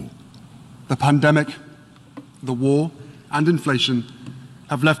 The pandemic, the war, and inflation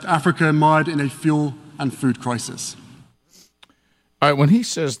have left Africa mired in a fuel and food crisis. All right, when he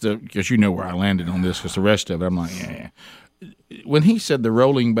says because you know where I landed on this, because the rest of it, I'm like, yeah. When he said the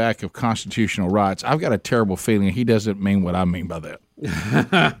rolling back of constitutional rights, I've got a terrible feeling he doesn't mean what I mean by that.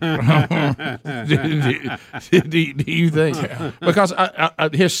 do you think? Because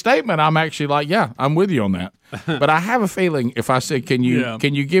his statement, I'm actually like, yeah, I'm with you on that. But I have a feeling if I said, can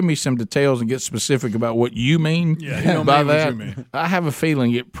you give me some details and get specific about what you mean by that? I have a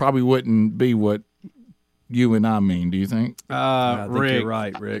feeling it probably wouldn't be what you and I mean. Do you think? I think Rick, you're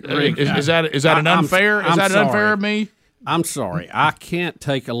right, Rick. Is that an unfair? Is that unfair of me? I'm sorry. I can't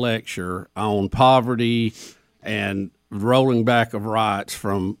take a lecture on poverty and rolling back of rights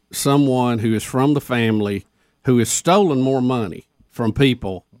from someone who is from the family who has stolen more money from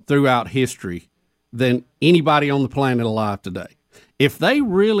people throughout history than anybody on the planet alive today. If they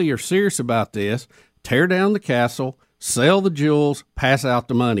really are serious about this, tear down the castle, sell the jewels, pass out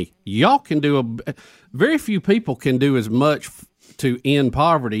the money. Y'all can do very few people can do as much to end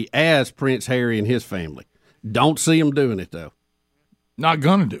poverty as Prince Harry and his family. Don't see them doing it, though. Not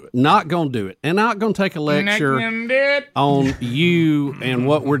going to do it. Not going to do it. And not going to take a lecture on you and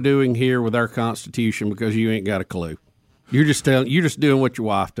what we're doing here with our Constitution because you ain't got a clue. You're just doing what your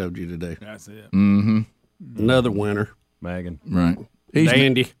wife told you to do. That's it. Mm-hmm. Another winner. Megan. Right.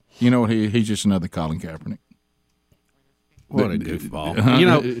 Dandy. You know what? He's just another Colin Kaepernick. What a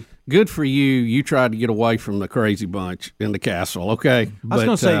goofball. Good for you. You tried to get away from the crazy bunch in the castle, okay? I was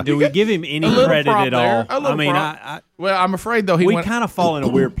going to say, do we give him any credit at all? I mean, well, I'm afraid, though, we kind of fall in a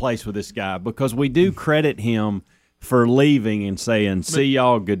weird place with this guy because we do credit him for leaving and saying, see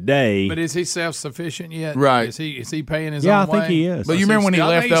y'all, good day. But is he self-sufficient yet? Right. Is he paying his own way? Yeah, I think he is. But you remember when he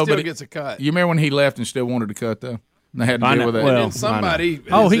left, though? But gets a cut. You remember when he left and still wanted to cut, though? They had to deal with that. Well, somebody.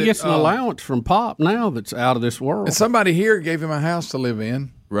 He gets an allowance from Pop now that's out of this world. And somebody here gave him a house to live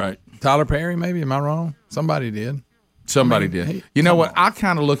in. Right. Tyler Perry, maybe. Am I wrong? Somebody did. Somebody did. You know what? I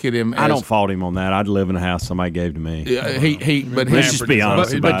kind of look at him. I don't fault him on that. I'd live in a house somebody gave to me. But let's just be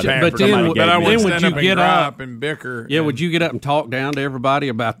honest about it. But then would you get up and bicker? Yeah, would you get up and talk down to everybody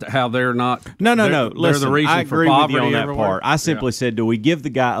about how they're not? No. They're Listen, the reason I for agree poverty with you on that everywhere? part. I simply said, do we give the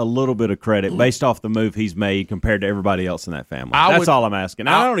guy a little bit of credit based off the move he's made compared to everybody else in that family? That's all I'm asking.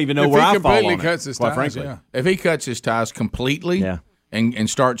 I don't even know where I fall on it, quite frankly. If he cuts his ties completely and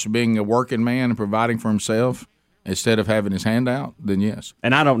starts being a working man and providing for himself instead of having his hand out, then yes.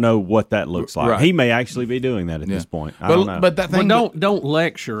 And I don't know what that looks like. Right. He may actually be doing that at this point. I don't know. But that thing, don't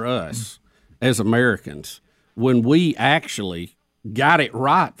lecture us as Americans when we actually got it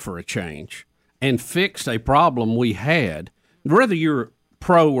right for a change and fixed a problem we had. Whether you're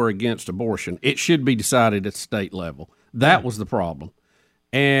pro or against abortion, it should be decided at the state level. That was the problem.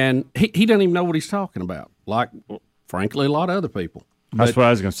 And he doesn't even know what he's talking about, like, frankly, a lot of other people. That's what I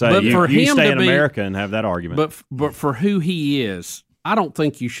was going to say. But for you him stay to in be, America and have that argument. But for who he is, I don't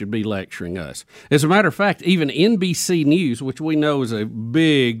think you should be lecturing us. As a matter of fact, even NBC News, which we know is a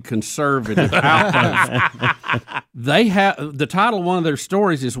big conservative outpost, they have the title of one of their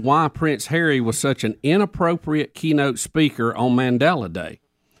stories is "Why Prince Harry Was Such an Inappropriate Keynote Speaker on Mandela Day,"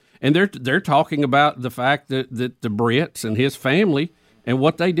 and they're talking about the fact that the Brits and his family and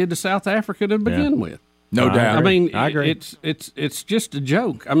what they did to South Africa to begin with. No doubt. I mean, I agree. It's just a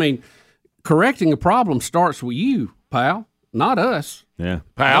joke. I mean, correcting a problem starts with you, pal, not us. Yeah,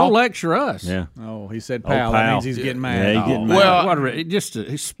 pal. Don't lecture us. Yeah. Oh, he said pal. pal. That means he's getting mad. Yeah, he's getting mad. Well,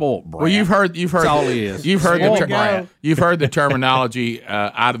 he's spoiled brat. Well, you've heard That's all he is. You've heard you've heard the terminology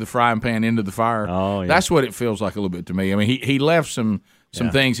out of the frying pan into the fire. Oh, yeah. That's what it feels like a little bit to me. I mean, he left some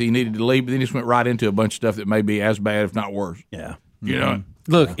things he needed to leave, but then he just went right into a bunch of stuff that may be as bad, if not worse. Yeah. You know.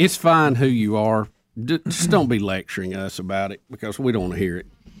 Look, it's fine who you are. Just don't be lecturing us about it because we don't want to hear it.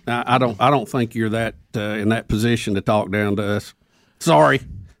 I don't think you're that in that position to talk down to us. Sorry.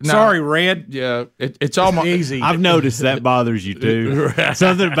 No. Sorry, Red. Yeah, it's almost easy. I've noticed that bothers you too.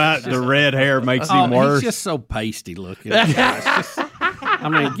 Something about the red hair makes him worse. He's just so pasty looking. I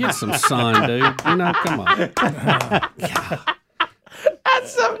mean, get some sun, dude. You know, come on.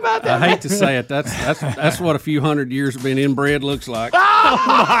 That's something about that. I hate to say it. That's what a few hundred years of being inbred looks like. Oh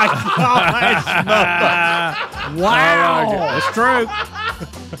my gosh! Wow, it's true.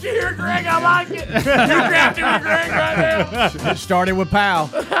 Did you hear, Greg? I like it. You grabbed him, Greg, right now. Started with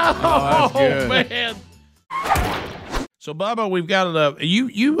pal. Oh, man. So, Bubba, we've got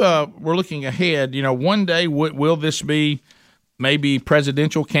you we're looking ahead. You know, one day will this be maybe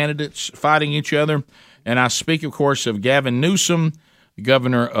presidential candidates fighting each other? And I speak, of course, of Gavin Newsom,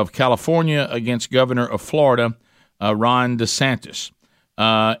 governor of California, against governor of Florida, Ron DeSantis.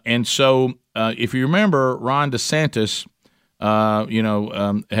 And so, if you remember, Ron DeSantis,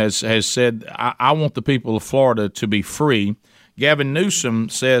 has said, I want the people of Florida to be free. Gavin Newsom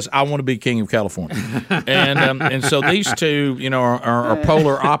says, I want to be king of California. And so these two, are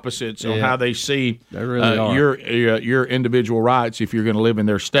polar opposites on how they see your individual rights if you're going to live in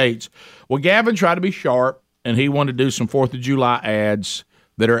their states. Well, Gavin tried to be sharp, and he wanted to do some 4th of July ads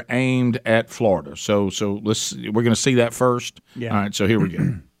that are aimed at Florida. So we're going to see that first. Yeah. All right, so here we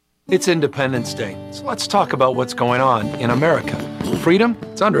go. It's Independence Day, so let's talk about what's going on in America. Freedom,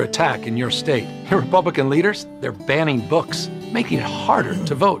 it's under attack in your state. Your Republican leaders, they're banning books, making it harder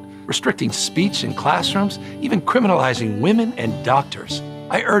to vote, restricting speech in classrooms, even criminalizing women and doctors.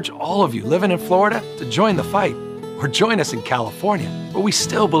 I urge all of you living in Florida to join the fight, or join us in California, where we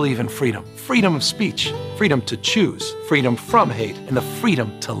still believe in freedom. Freedom of speech, freedom to choose, freedom from hate, and the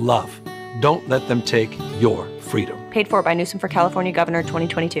freedom to love. Don't let them take your freedom. Paid for by Newsom for California Governor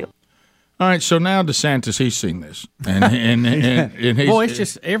 2022. All right, so now DeSantis, he's seen this, and he's, boy, it's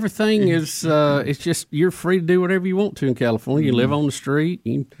just everything is. It's just you're free to do whatever you want to in California. You live on the street,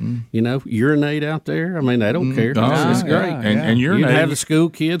 you urinate out there. I mean, they don't care. It's great, and you can have the school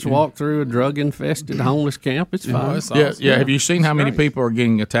kids walk through a drug-infested homeless camp. It's fine. Awesome. Yeah. Have you seen how many people are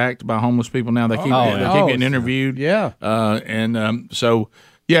getting attacked by homeless people now? They keep getting interviewed. So.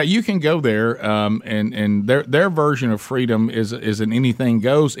 Yeah, you can go there, and their version of freedom is an anything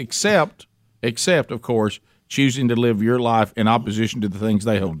goes, except of course, choosing to live your life in opposition to the things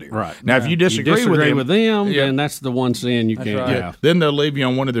they hold dear. Right. Now, if you disagree with them, then that's the one sin you can't have. Then they'll leave you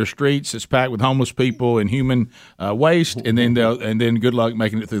on one of their streets that's packed with homeless people and human waste, and then good luck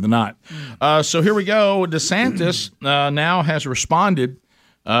making it through the night. So here we go. DeSantis now has responded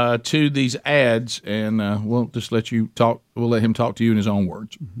to these ads, and we'll just let you talk. We'll let him talk to you in his own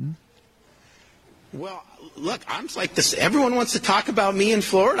words. Mm-hmm. Well, look, I'm just like this. Everyone wants to talk about me in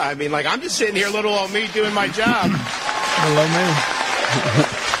Florida. I mean, like, I'm just sitting here, little old me, doing my job. Hello, man.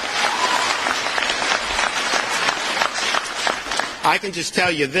 I can just tell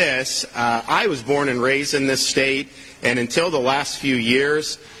you this. I was born and raised in this state, and until the last few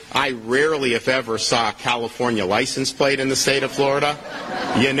years, I rarely, if ever, saw a California license plate in the state of Florida.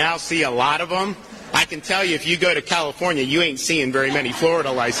 You now see a lot of them. I can tell you, if you go to California, you ain't seeing very many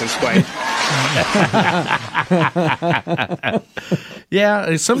Florida license plates.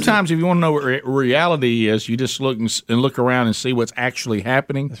 Yeah, sometimes if you want to know what reality is, you just look around and see what's actually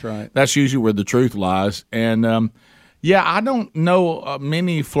happening. That's right. That's usually where the truth lies. And yeah, I don't know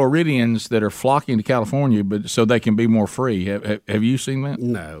many Floridians that are flocking to California, but so they can be more free. Have you seen that?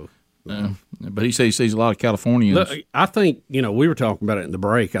 No. But he says he sees a lot of Californians. Look, I think, we were talking about it in the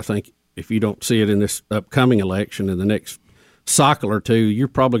break. I think if you don't see it in this upcoming election in the next cycle or two, you're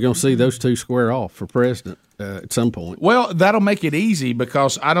probably going to see those two square off for president at some point. Well, that'll make it easy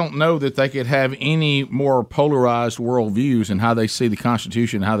because I don't know that they could have any more polarized worldviews in how they see the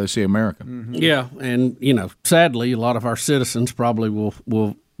Constitution and how they see America. Mm-hmm. Yeah, and, sadly, a lot of our citizens probably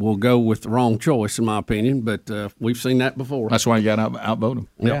will go with the wrong choice, in my opinion, but we've seen that before. That's why you got to outvote them.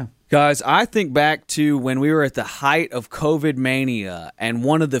 Yeah. Guys, I think back to when we were at the height of COVID mania, and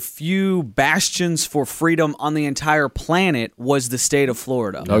one of the few bastions for freedom on the entire planet was the state of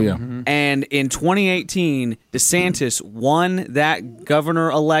Florida. Oh, yeah. Mm-hmm. And in 2018, DeSantis won that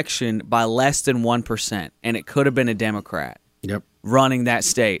governor election by less than 1%, and it could have been a Democrat running that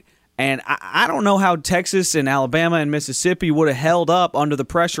state. And I don't know how Texas and Alabama and Mississippi would have held up under the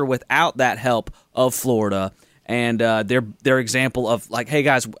pressure without that help of Florida. And their example of like, hey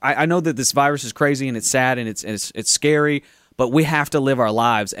guys, I know that this virus is crazy and it's sad and it's scary, but we have to live our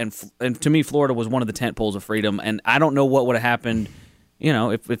lives. And to me, Florida was one of the tent poles of freedom. And I don't know what would have happened,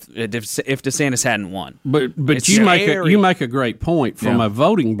 if DeSantis hadn't won. But you make a great point. From a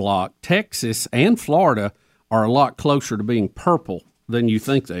voting block, Texas and Florida are a lot closer to being purple than you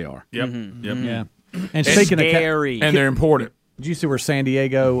think they are. Yep. Mm-hmm. Yep. Yeah. And speaking scary. And they're important. Did you see where San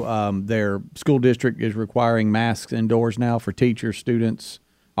Diego, their school district is requiring masks indoors now for teachers, students?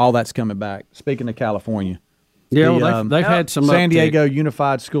 All that's coming back. Speaking of California. Yeah, they've had some San Diego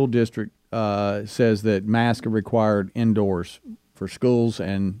Unified School District says that masks are required indoors for schools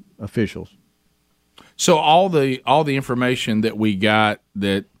and officials. So all the information that we got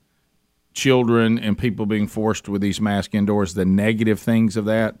that children and people being forced with these masks indoors, the negative things of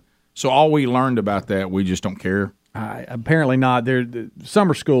that, so all we learned about that, we just don't care? Apparently not.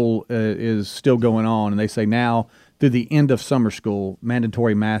 Summer school is still going on, and they say now through the end of summer school,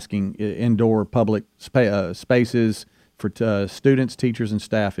 mandatory masking indoor public spaces for students, teachers, and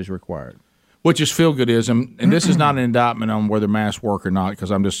staff is required. Which is feel-goodism, and this is not an indictment on whether masks work or not, because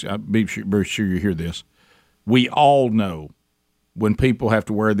I'll be very sure you hear this. We all know when people have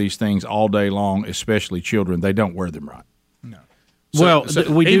to wear these things all day long, especially children, they don't wear them right.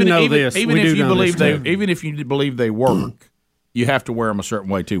 We do know this. Even if you believe they work, you have to wear them a certain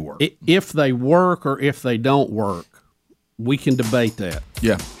way to work. If they work or if they don't work, we can debate that.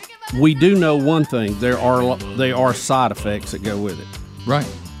 Yeah. We do know one thing: there are side effects that go with it. Right.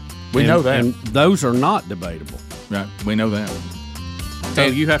 We know that, and those are not debatable. Right. We know that. So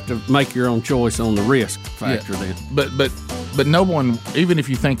you have to make your own choice on the risk factor then. But no one, even if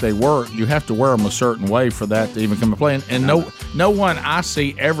you think they work, you have to wear them a certain way for that to even come into play. And no one I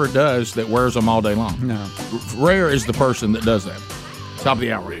see ever does that wears them all day long. No. Rare is the person that does that. Top of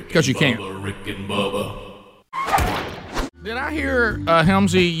the hour. Because you can't. Rick and Bubba. Did I hear,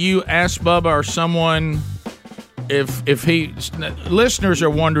 Helmsy, you ask Bubba or someone if he... Listeners are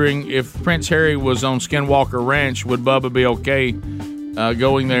wondering if Prince Harry was on Skinwalker Ranch, would Bubba be okay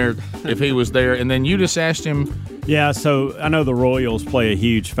going there if he was there? And then you just asked him... Yeah, so I know the Royals play a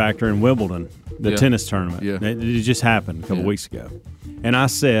huge factor in Wimbledon, the tennis tournament. Yeah. It just happened a couple weeks ago. And I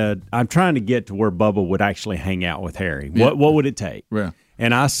said, I'm trying to get to where Bubba would actually hang out with Harry. Yeah. What would it take? Yeah.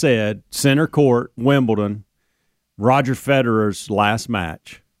 And I said, center court, Wimbledon, Roger Federer's last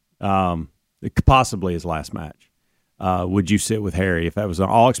match, possibly his last match. Would you sit with Harry if that was an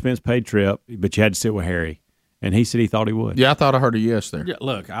all-expense-paid trip, but you had to sit with Harry? And he said he thought he would. Yeah, I thought I heard a yes there. Yeah,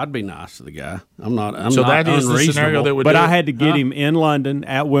 look, I'd be nice to the guy. I'm not that is the scenario that would But I had to get him in London,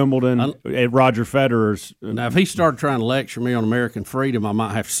 at Wimbledon, at Roger Federer's. Now, if he started trying to lecture me on American freedom, I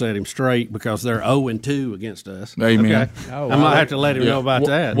might have to set him straight because they're 0-2 against us. Amen. Okay? I might have to let him know about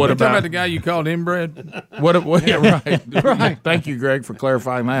that. What about the guy you called inbred? Yeah, right. Right. Thank you, Greg, for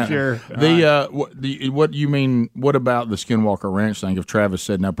clarifying that. Sure. What you mean? What about the Skinwalker Ranch thing? If Travis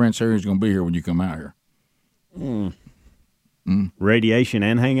said, "Now Prince Harry's going to be here when you come out here." Radiation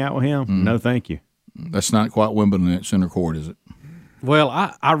and hang out with him? No, thank you. That's not quite Wimbledon at center court, is it? Well,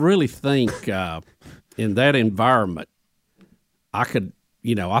 I really think in that environment, I could,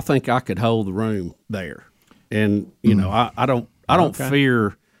 I think I could hold the room there. And, I I don't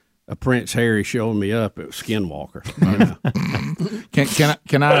fear a Prince Harry showing me up at Skinwalker.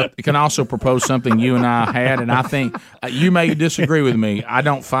 Can I also propose something you and I had, and I think you may disagree with me. I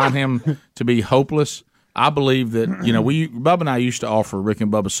don't find him to be hopeless. I believe that Bubba and I used to offer Rick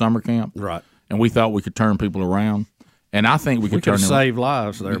and Bubba summer camp, right? And we thought we could turn people around. And I think we could turn him save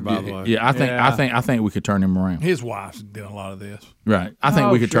lives there. By the way, yeah, I think we could turn him around. His wife's doing a lot of this, right? I think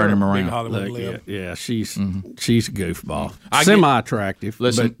we could turn him around. Big Hollywood yeah, she's a goofball, semi-attractive,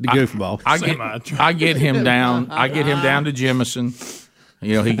 but the goofball. I get him down. I get him down to Jemison.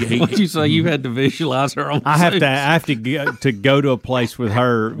 What'd you say? You had to visualize her on. I have to go to a place with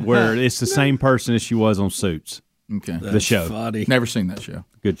her where it's the same person as she was on Suits. Okay, the show. Funny. Never seen that show.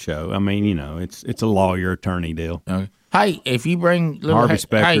 Good show. I mean, it's a lawyer attorney deal. Okay. Hey, if you bring little Harvey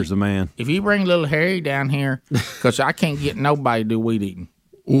Specter's the man. If you bring little Harry down here, because I can't get nobody to do weed eating.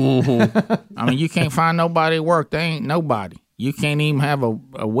 Mm-hmm. I mean, you can't find nobody to work. There ain't nobody. You can't even have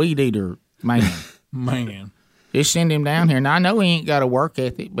a weed eater, man. Man. Just send him down here. Now, I know he ain't got a work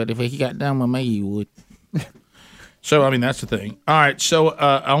ethic, but if he got done with me, he would. So, I mean, that's the thing. All right, so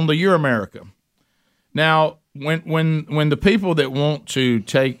on the Your America. Now, when the people that want to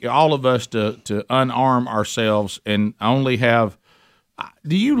take all of us to unarm ourselves and only have,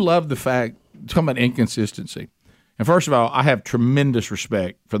 do you love the fact, talking about inconsistency? And first of all, I have tremendous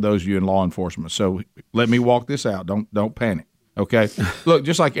respect for those of you in law enforcement. So let me walk this out. Don't panic. Okay. Look,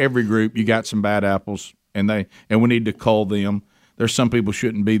 just like every group, you got some bad apples, and we need to cull them. There's some people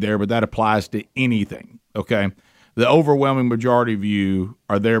shouldn't be there, but that applies to anything. Okay. The overwhelming majority of you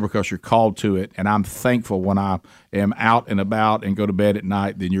are there because you're called to it, and I'm thankful when I am out and about and go to bed at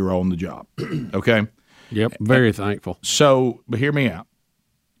night, then you're on the job. Okay? Yep, very thankful. So, but hear me out.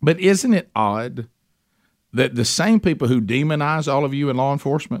 But isn't it odd that the same people who demonize all of you in law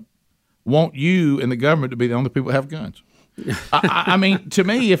enforcement want you and the government to be the only people who have guns? I mean, to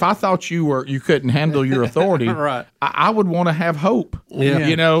me, if I thought you couldn't handle your authority, right. I would want to have hope.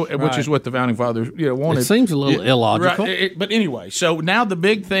 Yeah. Which is what the founding fathers wanted. It seems a little illogical. Right. But anyway, so now the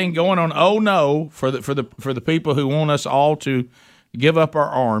big thing going on. Oh no, for the people who want us all to give up our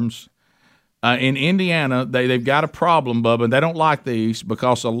arms. In Indiana, they've got a problem, Bubba. They don't like these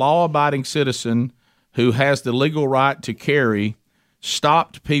because a law-abiding citizen who has the legal right to carry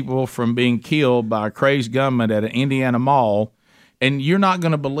stopped people from being killed by a crazed gunman at an Indiana mall. And you're not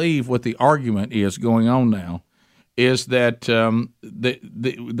going to believe what the argument is going on now, is that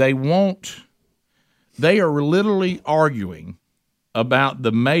they are literally arguing about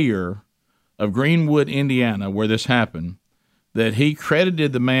the mayor of Greenwood, Indiana, where this happened, that he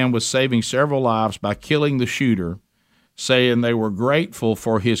credited the man with saving several lives by killing the shooter, saying they were grateful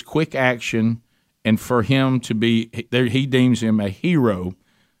for his quick action and for him to be, he deems him a hero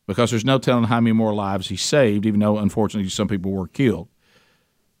because there's no telling how many more lives he saved, even though, unfortunately, some people were killed.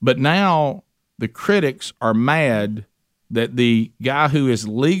 But now the critics are mad that the guy who is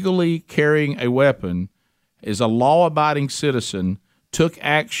legally carrying a weapon is a law-abiding citizen, took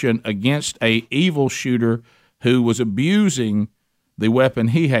action against a evil shooter who was abusing the weapon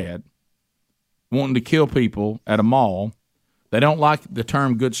he had, wanting to kill people at a mall. They don't like the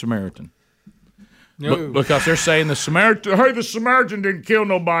term Good Samaritan. Because they're saying the Samaritan didn't kill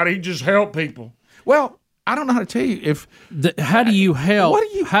nobody, he just helped people. Well, I don't know how to tell you how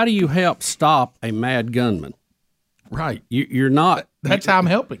do you help stop a mad gunman? Right. You're not. That's how I'm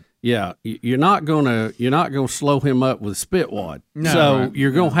helping. Yeah, you're not gonna slow him up with a spit wad. No, so right. You're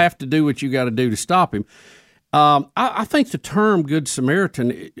gonna have to do what you got to do to stop him. I think the term Good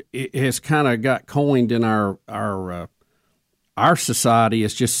Samaritan has kind of got coined in our society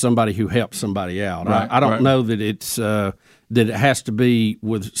as just somebody who helps somebody out. Right, I don't know that it's that it has to be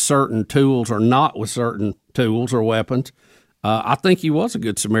with certain tools or not with certain tools or weapons. I think he was a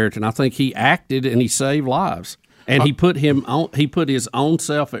Good Samaritan. I think he acted and he saved lives. And he put his own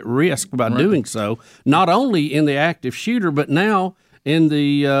self at risk by doing so, not only in the active shooter, but now in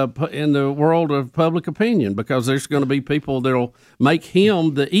the world of public opinion, because there's going to be people that'll make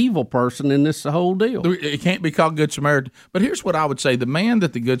him the evil person in this whole deal. It can't be called Good Samaritan. But here's what I would say: the man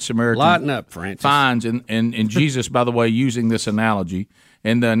that the Good Samaritan lighten up, Francis, finds, and Jesus, by the way, using this analogy.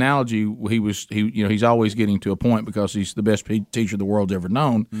 And the analogy, he's always getting to a point because he's the best teacher the world's ever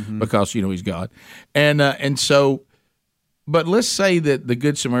known, because he's God, and so, but let's say that the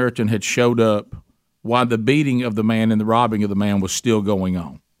Good Samaritan had showed up while the beating of the man and the robbing of the man was still going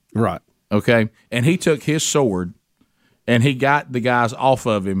on, right? Okay, and he took his sword and he got the guys off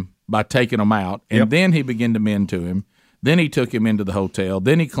of him by taking them out, and then he began to mend to him. Then he took him into the hotel.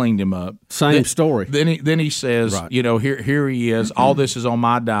 Then he cleaned him up. Same story. Then he says, here he is. All this is on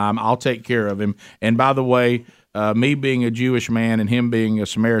my dime. I'll take care of him. And by the way, me being a Jewish man and him being a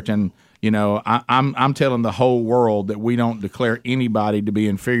Samaritan, I'm telling the whole world that we don't declare anybody to be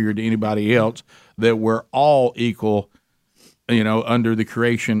inferior to anybody else, that we're all equal, under the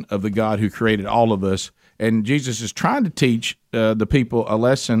creation of the God who created all of us. And Jesus is trying to teach the people a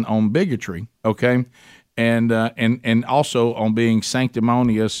lesson on bigotry, okay, and also on being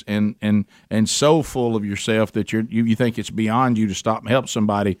sanctimonious and so full of yourself that you think it's beyond you to stop and help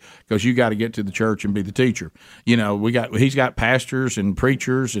somebody because you got to get to the church and be the teacher. He's got pastors and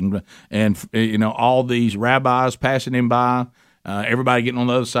preachers and all these rabbis passing him by, everybody getting on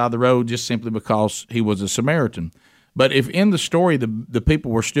the other side of the road just simply because he was a Samaritan. But if in the story the people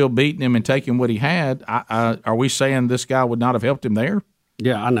were still beating him and taking what he had, are we saying this guy would not have helped him there?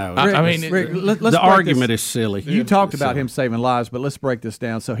 Yeah, I know. The argument is silly. You talked about him saving lives, but let's break this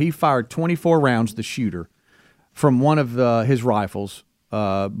down. So he fired 24 rounds, the shooter, from one of his rifles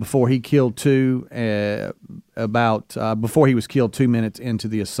before he killed two. Before he was killed 2 minutes into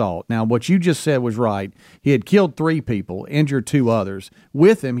the assault. Now, what you just said was right. He had killed 3 people, injured 2 others.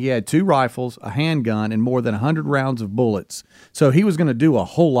 With him, he had 2 rifles, a handgun, and more than 100 rounds of bullets. So he was going to do a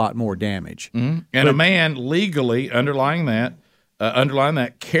whole lot more damage. Mm-hmm. And a man legally underlying that,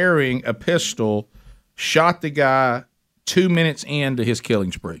 carrying a pistol, shot the guy 2 minutes into his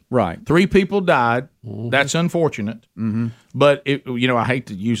killing spree. Right. 3 people died. Mm-hmm. That's unfortunate. Mm-hmm. But I hate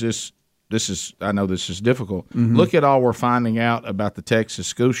to use this. I know this is difficult. Mm-hmm. Look at all we're finding out about the Texas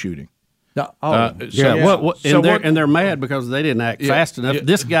school shooting. And they're mad because they didn't act fast enough.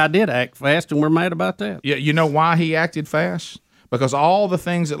 This guy did act fast, and we're mad about that. Yeah, you know why he acted fast? Because all the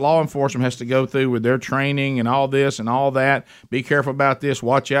things that law enforcement has to go through with their training and all this and all that, be careful about this,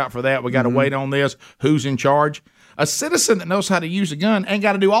 watch out for that, we got to wait on this, who's in charge? A citizen that knows how to use a gun ain't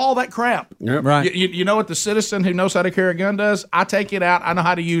got to do all that crap. Yep. Right. You know what the citizen who knows how to carry a gun does? I take it out. I know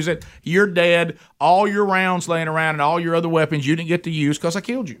how to use it. You're dead. All your rounds laying around and all your other weapons you didn't get to use because I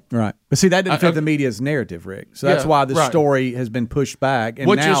killed you. Right. But see, that didn't fit the media's narrative, Rick. So that's why the story has been pushed back. And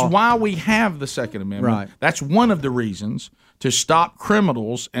Which is why we have the Second Amendment. Right. That's one of the reasons to stop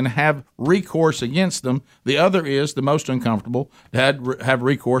criminals and have recourse against them. The other is, the most uncomfortable, have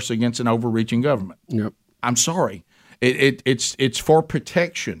recourse against an overreaching government. Yep. I'm sorry. It's for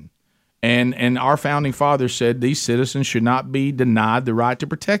protection. And our founding fathers said these citizens should not be denied the right to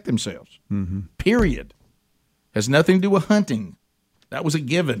protect themselves. Mm-hmm. Period. Has nothing to do with hunting. That was a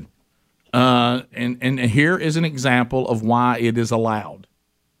given. And here is an example of why it is allowed.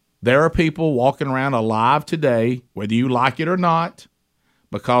 There are people walking around alive today, whether you like it or not,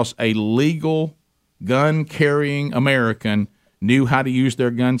 because a legal gun-carrying American knew how to use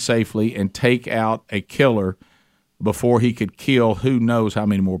their gun safely and take out a killer before he could kill who knows how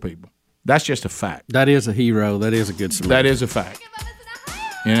many more people. That's just a fact. That is a hero. That is a good Samaritan. That is a fact.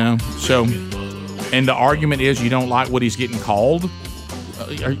 So, and the argument is you don't like what he's getting called?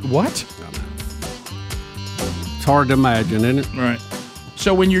 What? It's hard to imagine, isn't it? Right.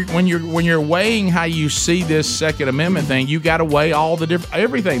 So when you're weighing how you see this Second Amendment thing, you got to weigh all the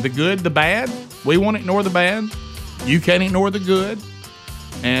everything, the good, the bad. We won't ignore the bad. You can't ignore the good,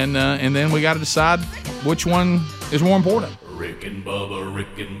 and then we got to decide which one is more important. Rick and Bubba, Rick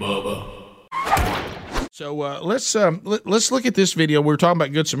and Bubba. So let's look at this video. We were talking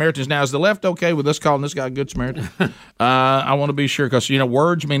about Good Samaritans. Now, is the left okay with us calling this guy a Good Samaritan? I want to be sure because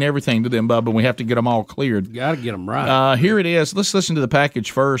words mean everything to them, Bubba, and we have to get them all cleared. Got to get them right. Here it is. Let's listen to the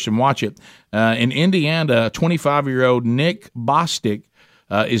package first and watch it. In Indiana, 25-year-old Nick Bostic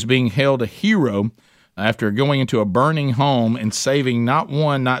is being held a hero after going into a burning home and saving not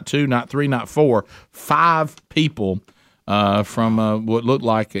 1, not 2, not 3, not 4, 5 people from what looked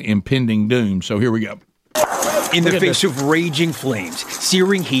like impending doom. So here we go. In the face of raging flames,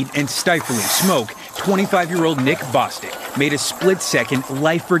 searing heat, and stifling smoke, 25-year-old Nick Bostic made a split-second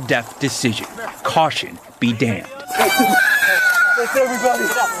life-or-death decision. Caution be damned.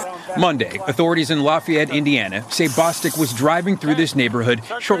 Monday, authorities in Lafayette, Indiana, say Bostic was driving through this neighborhood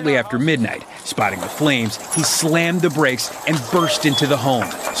shortly after midnight. Spotting the flames, he slammed the brakes and burst into the home,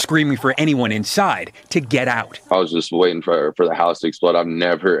 screaming for anyone inside to get out. I was just waiting for the house to explode. I've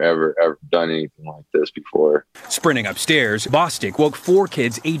never, ever done anything like this before. Sprinting upstairs, Bostic woke 4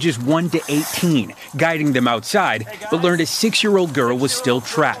 kids ages 1 to 18, guiding them outside, but learned a 6-year-old girl was still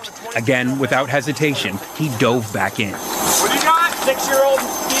trapped. Again, without hesitation, he dove back in. What do you got? 6-year-old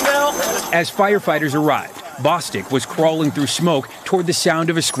female? As firefighters arrived, Bostic was crawling through smoke toward the sound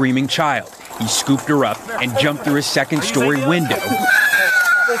of a screaming child. He scooped her up and jumped through a second-story window,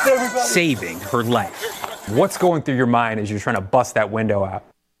 saving her life. What's going through your mind as you're trying to bust that window out?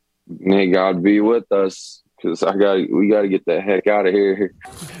 May God be with us, because we got to get the heck out of here.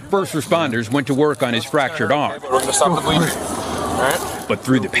 First responders went to work on his fractured arm. We're going to stop the bleeding. All right? But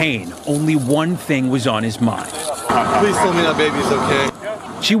through the pain, only one thing was on his mind. Please tell me that baby's okay.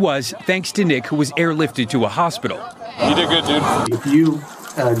 She was, thanks to Nick, who was airlifted to a hospital. You did good, dude. If you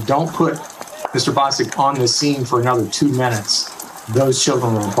don't put Mr. Bostic on the scene for another 2 minutes, those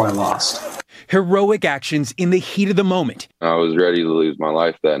children were probably lost. Heroic actions in the heat of the moment. I was ready to lose my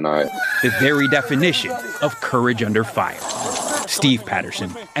life that night. The very definition of courage under fire. Steve Patterson,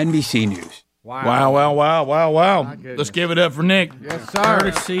 NBC News. Wow. Let's give it up for Nick. Yes, sir.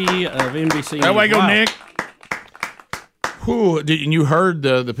 Courtesy of NBC News. There we go, Wow. Nick. Whew, and you heard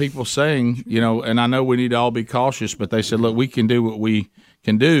the people saying, and I know we need to all be cautious, but they said, look, we can do what we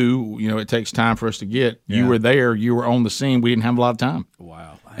can do. It takes time for us to get. Yeah. You were there. You were on the scene. We didn't have a lot of time.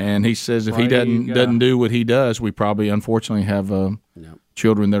 Wow. And he says if he doesn't do what he does, we probably, unfortunately, have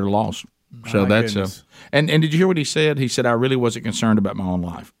children that are lost. So that's and did you hear what he said? He said, I really wasn't concerned about my own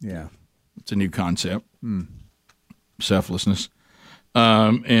life. Yeah. It's a new concept. Selflessness.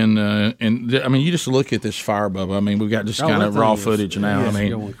 And I mean, you just look at this fire, Bubba. I mean, we've got just kind of raw footage now. I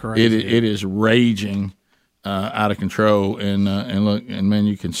mean, it is raging out of control. And look, and man,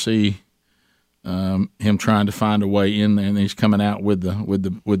 you can see him trying to find a way in there, and he's coming out with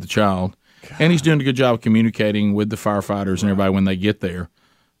the child, and he's doing a good job of communicating with the firefighters and everybody when they get there.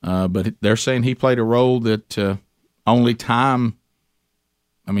 But they're saying he played a role that only time.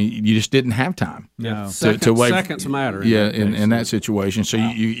 I mean, you just didn't have time. No. To wait. Seconds matter. In that situation. So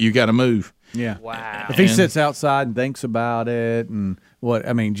you got to move. Yeah. Wow. If he sits outside and thinks about it and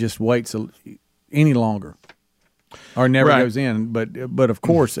just waits any longer or never goes in. But of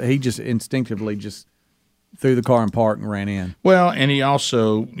course, he just instinctively just threw the car in park and ran in. Well, and he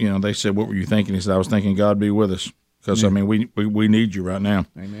also, they said, what were you thinking? He said, I was thinking God be with us because, I mean, we need you right now.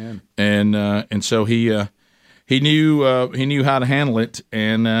 Amen. And so he knew how to handle it,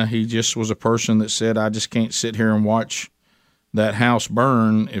 and he just was a person that said, I just can't sit here and watch that house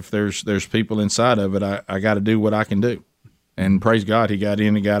burn. If there's people inside of it, I got to do what I can do. And praise God, he got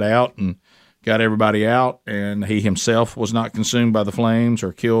in and got out and got everybody out, and he himself was not consumed by the flames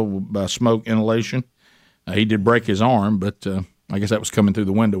or killed by smoke inhalation. He did break his arm, but I guess that was coming through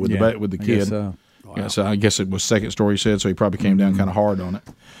the window with the kid. Guess so. Wow. Yeah, so I guess it was second story, he said, so he probably came down kind of hard on it.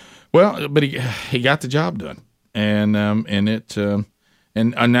 Well, but he got the job done. And now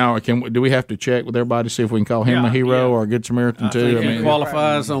do we have to check with everybody to see if we can call him a hero or a good Samaritan too? I mean, he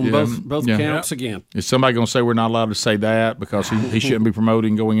qualifies on both counts again. Is somebody going to say we're not allowed to say that because he shouldn't be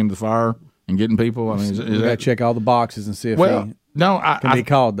promoting going into the fire and getting people? I mean, we got to check all the boxes and see if he can be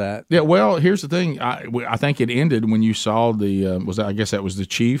called that. Yeah. Well, here's the thing. I think it ended when you saw I guess that was the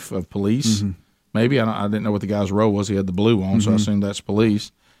chief of police. Mm-hmm. Maybe I didn't know what the guy's role was. He had the blue on, so I assumed that's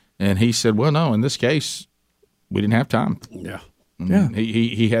police. And he said, "Well, no. In this case, we didn't have time." Yeah. Yeah.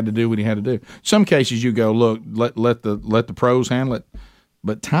 He had to do what he had to do. Some cases you go, look, let the pros handle it,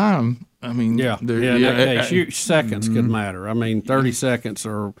 but time. I mean, in that case, seconds could matter. I mean, 30 seconds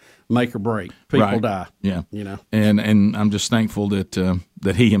or make or break. People die. Yeah. And I'm just thankful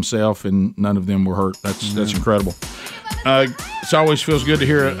that he himself and none of them were hurt. That's incredible. It always feels good to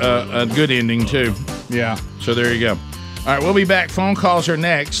hear a good ending too. Yeah. So there you go. All right, we'll be back. Phone calls are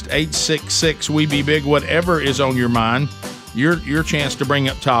next. 866-WE-BE-BIG. Whatever is on your mind, your chance to bring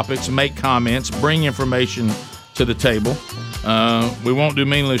up topics, make comments, bring information to the table. We won't do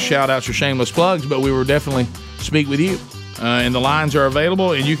meaningless shout-outs or shameless plugs, but we will definitely speak with you. And the lines are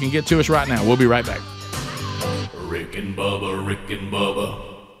available, and you can get to us right now. We'll be right back. Rick and Bubba.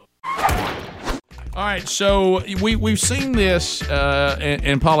 All right, so we've seen this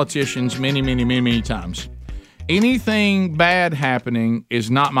in politicians many times. Anything bad happening is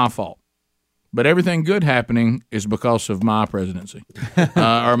not my fault, but everything good happening is because of my presidency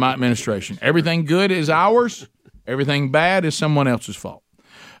or my administration. Everything good is ours. Everything bad is someone else's fault.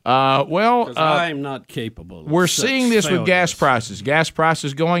 I am not capable. We're seeing this with gas prices. Gas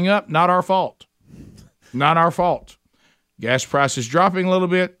prices going up, not our fault. Not our fault. Gas prices dropping a little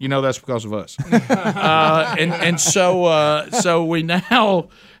bit, that's because of us. So we now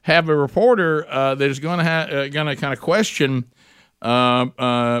have a reporter that is going to kind of question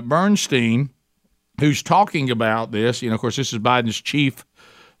Bernstein, who's talking about this. Of course, this is Biden's chief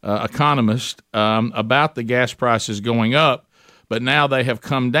economist about the gas prices going up, but now they have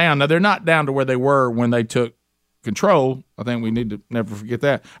come down. Now they're not down to where they were when they took control. I think we need to never forget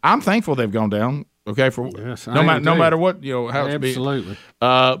that. I'm thankful they've gone down. Okay, no matter what how it's absolutely.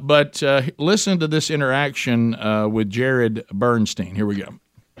 But listen to this interaction with Jared Bernstein. Here we go.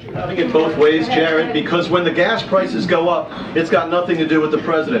 Having it both ways, Jared, because when the gas prices go up, it's got nothing to do with the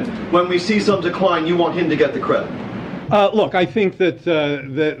president. When we see some decline, you want him to get the credit. Look, I think that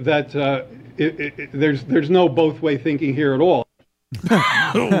there's no both way thinking here at all.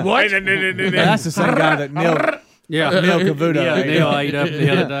 What? That's the same guy that Neil Cavuto Neil ate up the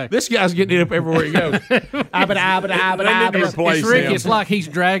other day. This guy's getting it up everywhere he goes. It's Rick. It's like he's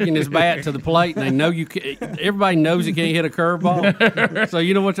dragging his bat to the plate, and they know you. Everybody knows he can't hit a curveball, so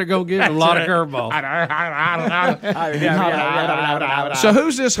you know what they're going to give him? A lot of curveballs. So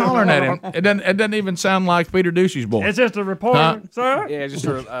who's this hollering at him? It doesn't even sound like Peter Ducey's boy. It's just a reporter, sir. Yeah, just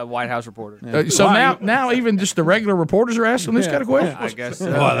a White House reporter. So now even just the regular reporters are asking this kind of question. I guess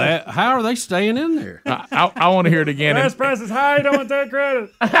so. Boy, how are they staying in there? I want to hear it again. Gas prices high, you don't want to take credit.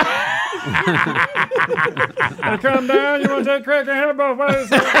 They come down, you want to take credit, can't have it both ways.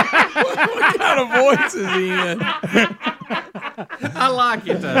 What kind of voice is he in? I like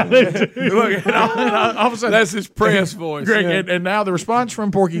it though. Look, all of a sudden, that's his press voice. Greg, and now the response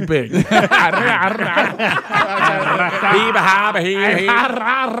from Porky Pig. What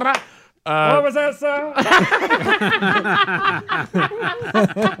was that sound?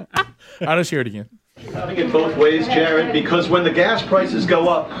 I'll just hear it again. Having it both ways, Jared, because when the gas prices go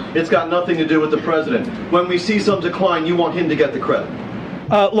up, it's got nothing to do with the president. When we see some decline, you want him to get the credit.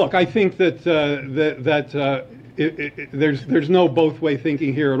 Look, I think that there's no both way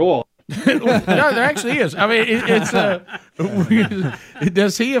thinking here at all. No, there actually is. I mean,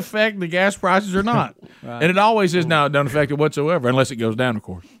 does he affect the gas prices or not? Right. And it always is now. It doesn't affect it whatsoever unless it goes down, of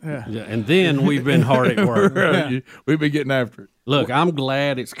course. Yeah. And then we've been hard at work. We've been getting after it. Look, I'm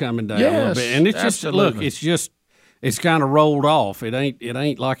glad it's coming down a Yes, little bit, and it's absolutely. it's kind of rolled off. It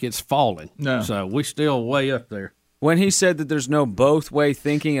ain't like it's falling. No. So we still way up there. When he said that there's no both way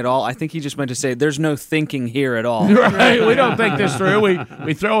thinking at all, I think he just meant to say there's no thinking here at all. Right? We don't think this through.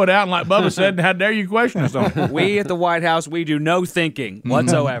 We throw it out, and like Bubba said, how dare you question us on it? We at the White House, we do no thinking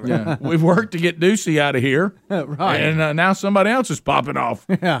whatsoever. Yeah. We've worked to get Ducey out of here, right? And now somebody else is popping off.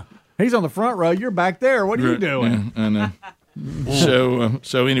 Yeah, he's on the front row. You're back there. What are you doing? Yeah, I know.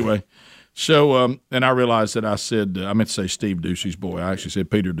 So anyway. So, and I realized that I said, I meant to say Steve Ducey's boy. I actually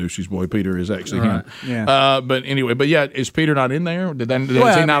said Peter Ducey's boy. Peter is actually him. Yeah. But anyway, is Peter not in there? Is he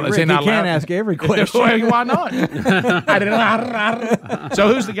not Rick, allowed? You can't ask every question. Why not?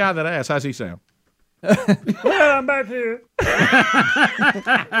 So who's the guy that asked? How's he sound? Well, I'm back here.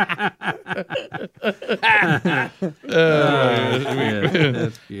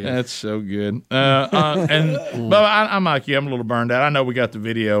 That's so good. And Bubba, I'm like you. I'm a little burned out. I know we got the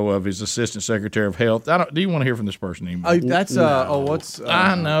video of his assistant secretary of health. Do you want to hear from this person anymore? That's what's?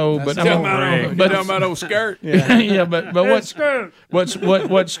 I know, but talking about old Skirt. Yeah, yeah, but what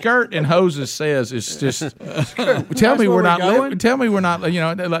Skirt and Hoses says is just tell me we're not. Tell me we're not. You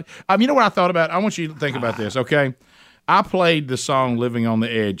know what I thought about. I want you to think about this, okay? I played the song "Living on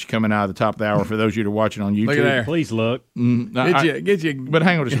the Edge" coming out of the top of the hour for those of you that are watching on YouTube. Look at there. Please look. Get you. But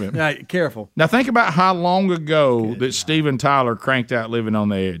hang on just a minute. Right, careful. Now think about how long ago that Steven Tyler cranked out "Living on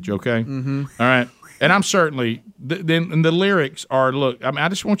the Edge." Okay. Mm-hmm. All right. And I'm certainly then the lyrics are look. I mean, I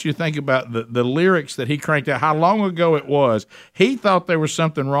just want you to think about the lyrics that he cranked out. How long ago it was? He thought there was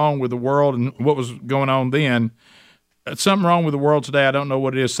something wrong with the world and what was going on then. Something wrong with the world today. I don't know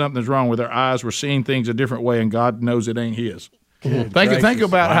what it is. Something's wrong with our eyes. We're seeing things a different way, and God knows it ain't His. Think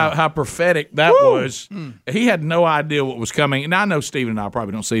about how prophetic that was. He had no idea what was coming. And I know Stephen and I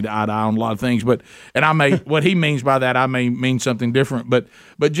probably don't see eye to eye on a lot of things, but what he means by that, I may mean something different. But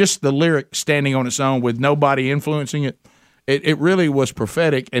just the lyric standing on its own with nobody influencing it, it really was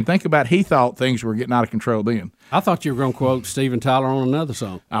prophetic. And think about he thought things were getting out of control then. I thought you were going to quote Steven Tyler on another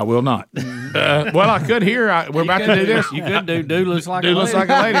song. I will not. Well, I could hear. We're about to do this. You could do. Dude looks like a lady. Looks like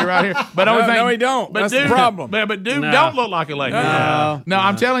a lady right here. But no, he don't. That's the problem. But dude don't look like a lady. No,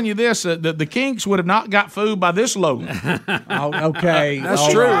 I'm telling you this. The Kinks would have not got fooled by this slogan. Okay.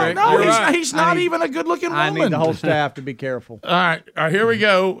 That's true, Rick. No, he's not even a good-looking woman. I need the whole staff to be careful. All right, here we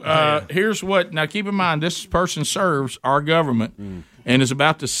go. Here's what. Now, keep in mind, this person serves our government. And is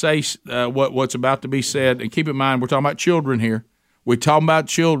about to say what's about to be said. And keep in mind, we're talking about children here. We're talking about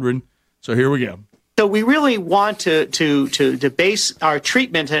children. So here we go. So we really want to base our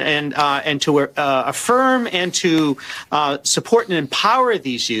treatment and to affirm and to support and empower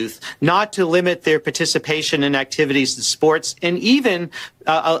these youth, not to limit their participation in activities and sports, and even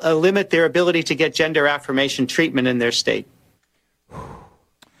limit their ability to get gender affirmation treatment in their state.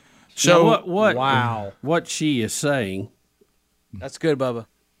 So what she is saying. That's good, Bubba.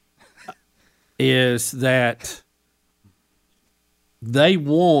 Is that they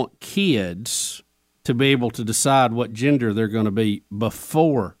want kids to be able to decide what gender they're going to be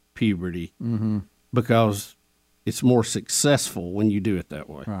before puberty, because it's more successful when you do it that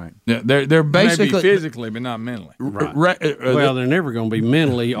way. Right. They're basically maybe physically, but not mentally. Right. Well, they're never going to be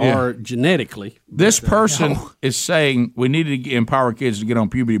mentally or genetically. This person is saying we need to empower kids to get on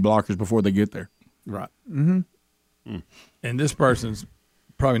puberty blockers before they get there. Right. Mm-hmm. And this person's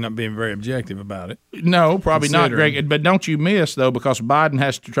probably not being very objective about it. No, probably not, Greg. But don't you miss, though, because Biden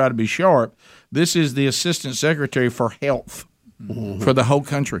has to try to be sharp, this is the Assistant Secretary for Health for the whole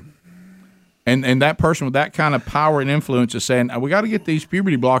country. And that person with that kind of power and influence is saying, we got to get these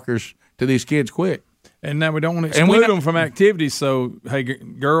puberty blockers to these kids quick. And now we don't want to exclude them from activities. So, hey,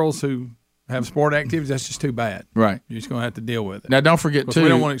 girls who have sport activities, that's just too bad. Right. You're just going to have to deal with it. Now, don't forget, too, we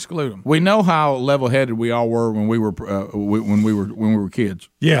don't want to exclude them. We know how level-headed we all were when we were when we were kids.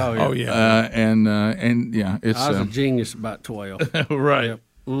 Yeah. Oh, yeah. And yeah, it's. I was a genius about 12. Right. Yep.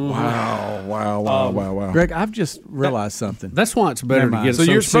 Wow. Greg, I've just realized something. That's why it's better to get so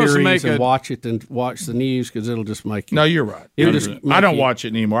you're supposed to make and watch it than watch the news because it'll just make you. No, you're right. I don't watch it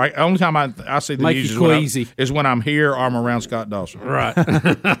anymore. Only time I see the news is when I'm here or I'm around Scott Dawson. Right.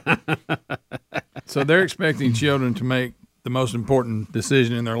 So they're expecting children to make the most important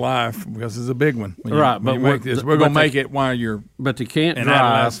decision in their life because it's a big one. Right, but we're going to make it while you're. But you can't in drive.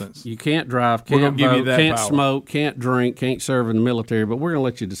 Adolescence. You can't drive. We're Can't gonna give you vote. that Can't power. smoke. Can't drink. Can't serve in the military. But we're going to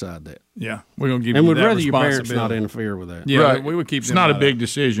let you decide that. Yeah, we're going to give and you would that rather your parents responsibility. not interfere with that. Yeah, Right. we would keep. It's them not a out of big it.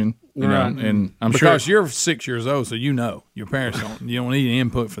 decision, you Right. know, and I'm because sure you're 6 years old, so you know your parents don't. You don't need any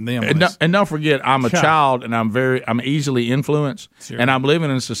input from them. And don't forget, I'm a child, and I'm easily influenced, and I'm living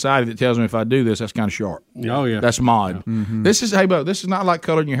in a society that tells me if I do this, that's kind of sharp. Oh yeah, that's mod. Yeah. Mm-hmm. This is this is not like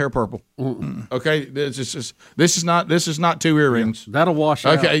coloring your hair purple. Okay, this is not two earrings. Yeah. That'll wash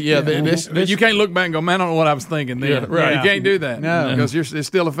out. Okay, yeah. This you can't look back and go, man, I don't know what I was thinking then. Yeah, right. You can't do that. No. Because it's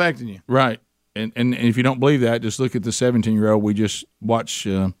still affecting you. Right. And if you don't believe that, just look at the 17-year-old we just watched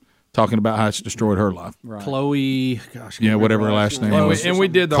talking about how it's destroyed her life. Right. Chloe, gosh, whatever her last name was. And we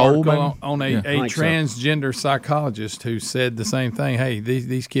did the Cole, article on a I think so. transgender psychologist who said the same thing. Hey,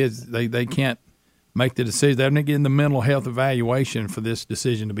 these kids, they can't make the decision. They're not getting the mental health evaluation for this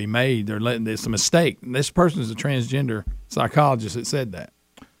decision to be made. They're letting it's a mistake. This person is a transgender psychologist that said that.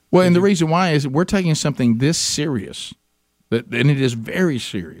 Well, and the reason why is we're taking something this serious, and it is very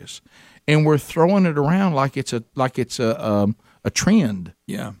serious, and we're throwing it around like it's a trend.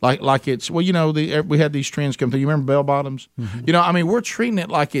 Yeah, like it's we had these trends come through. You remember bell bottoms? Mm-hmm. We're treating it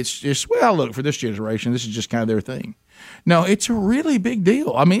like it's just look, for this generation, this is just kind of their thing. No, it's a really big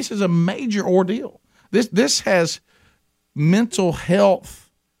deal. I mean, this is a major ordeal. This has mental health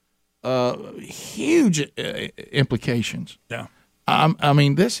huge implications. Yeah.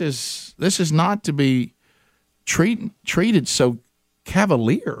 This is not to be treated so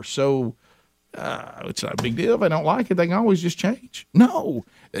cavalier. So it's not a big deal. If they don't like it, they can always just change. No,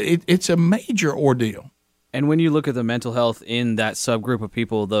 it's a major ordeal. And when you look at the mental health in that subgroup of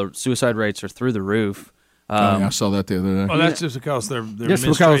people, the suicide rates are through the roof. I saw that the other day. Well, that's just because they're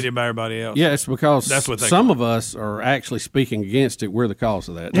mistreated by everybody else. Yeah, it's because that's what some of us are actually speaking against it. We're the cause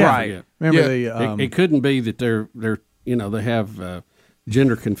of that. Right. Remember it couldn't be that they're they have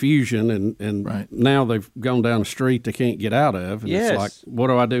gender confusion and right. now they've gone down a street they can't get out of. And yes. It's like, what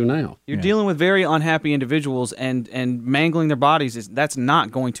do I do now? You're dealing with very unhappy individuals and mangling their bodies. That's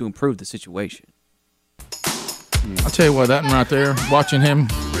not going to improve the situation. I'll tell you what, that one right there, watching him,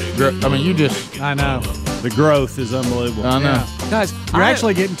 I know. The growth is unbelievable. I know. Yeah. Guys, you're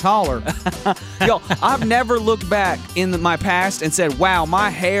actually getting taller. Yo, I've never looked back in my past and said, wow, my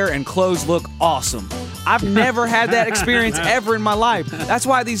hair and clothes look awesome. I've never had that experience ever in my life. That's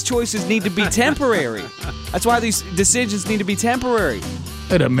why these choices need to be temporary. That's why these decisions need to be temporary.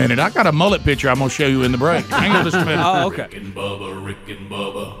 Wait a minute. I got a mullet picture I'm going to show you in the break. Hang on just a minute. Oh, okay. Rick and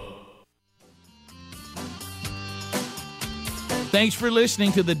Bubba. Thanks for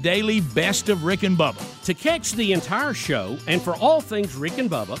listening to the daily Best of Rick and Bubba. To catch the entire show and for all things Rick and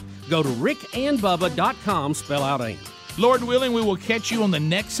Bubba, go to rickandbubba.com, spell out AIM. Lord willing, we will catch you on the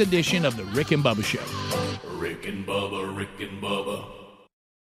next edition of the Rick and Bubba Show. Rick and Bubba.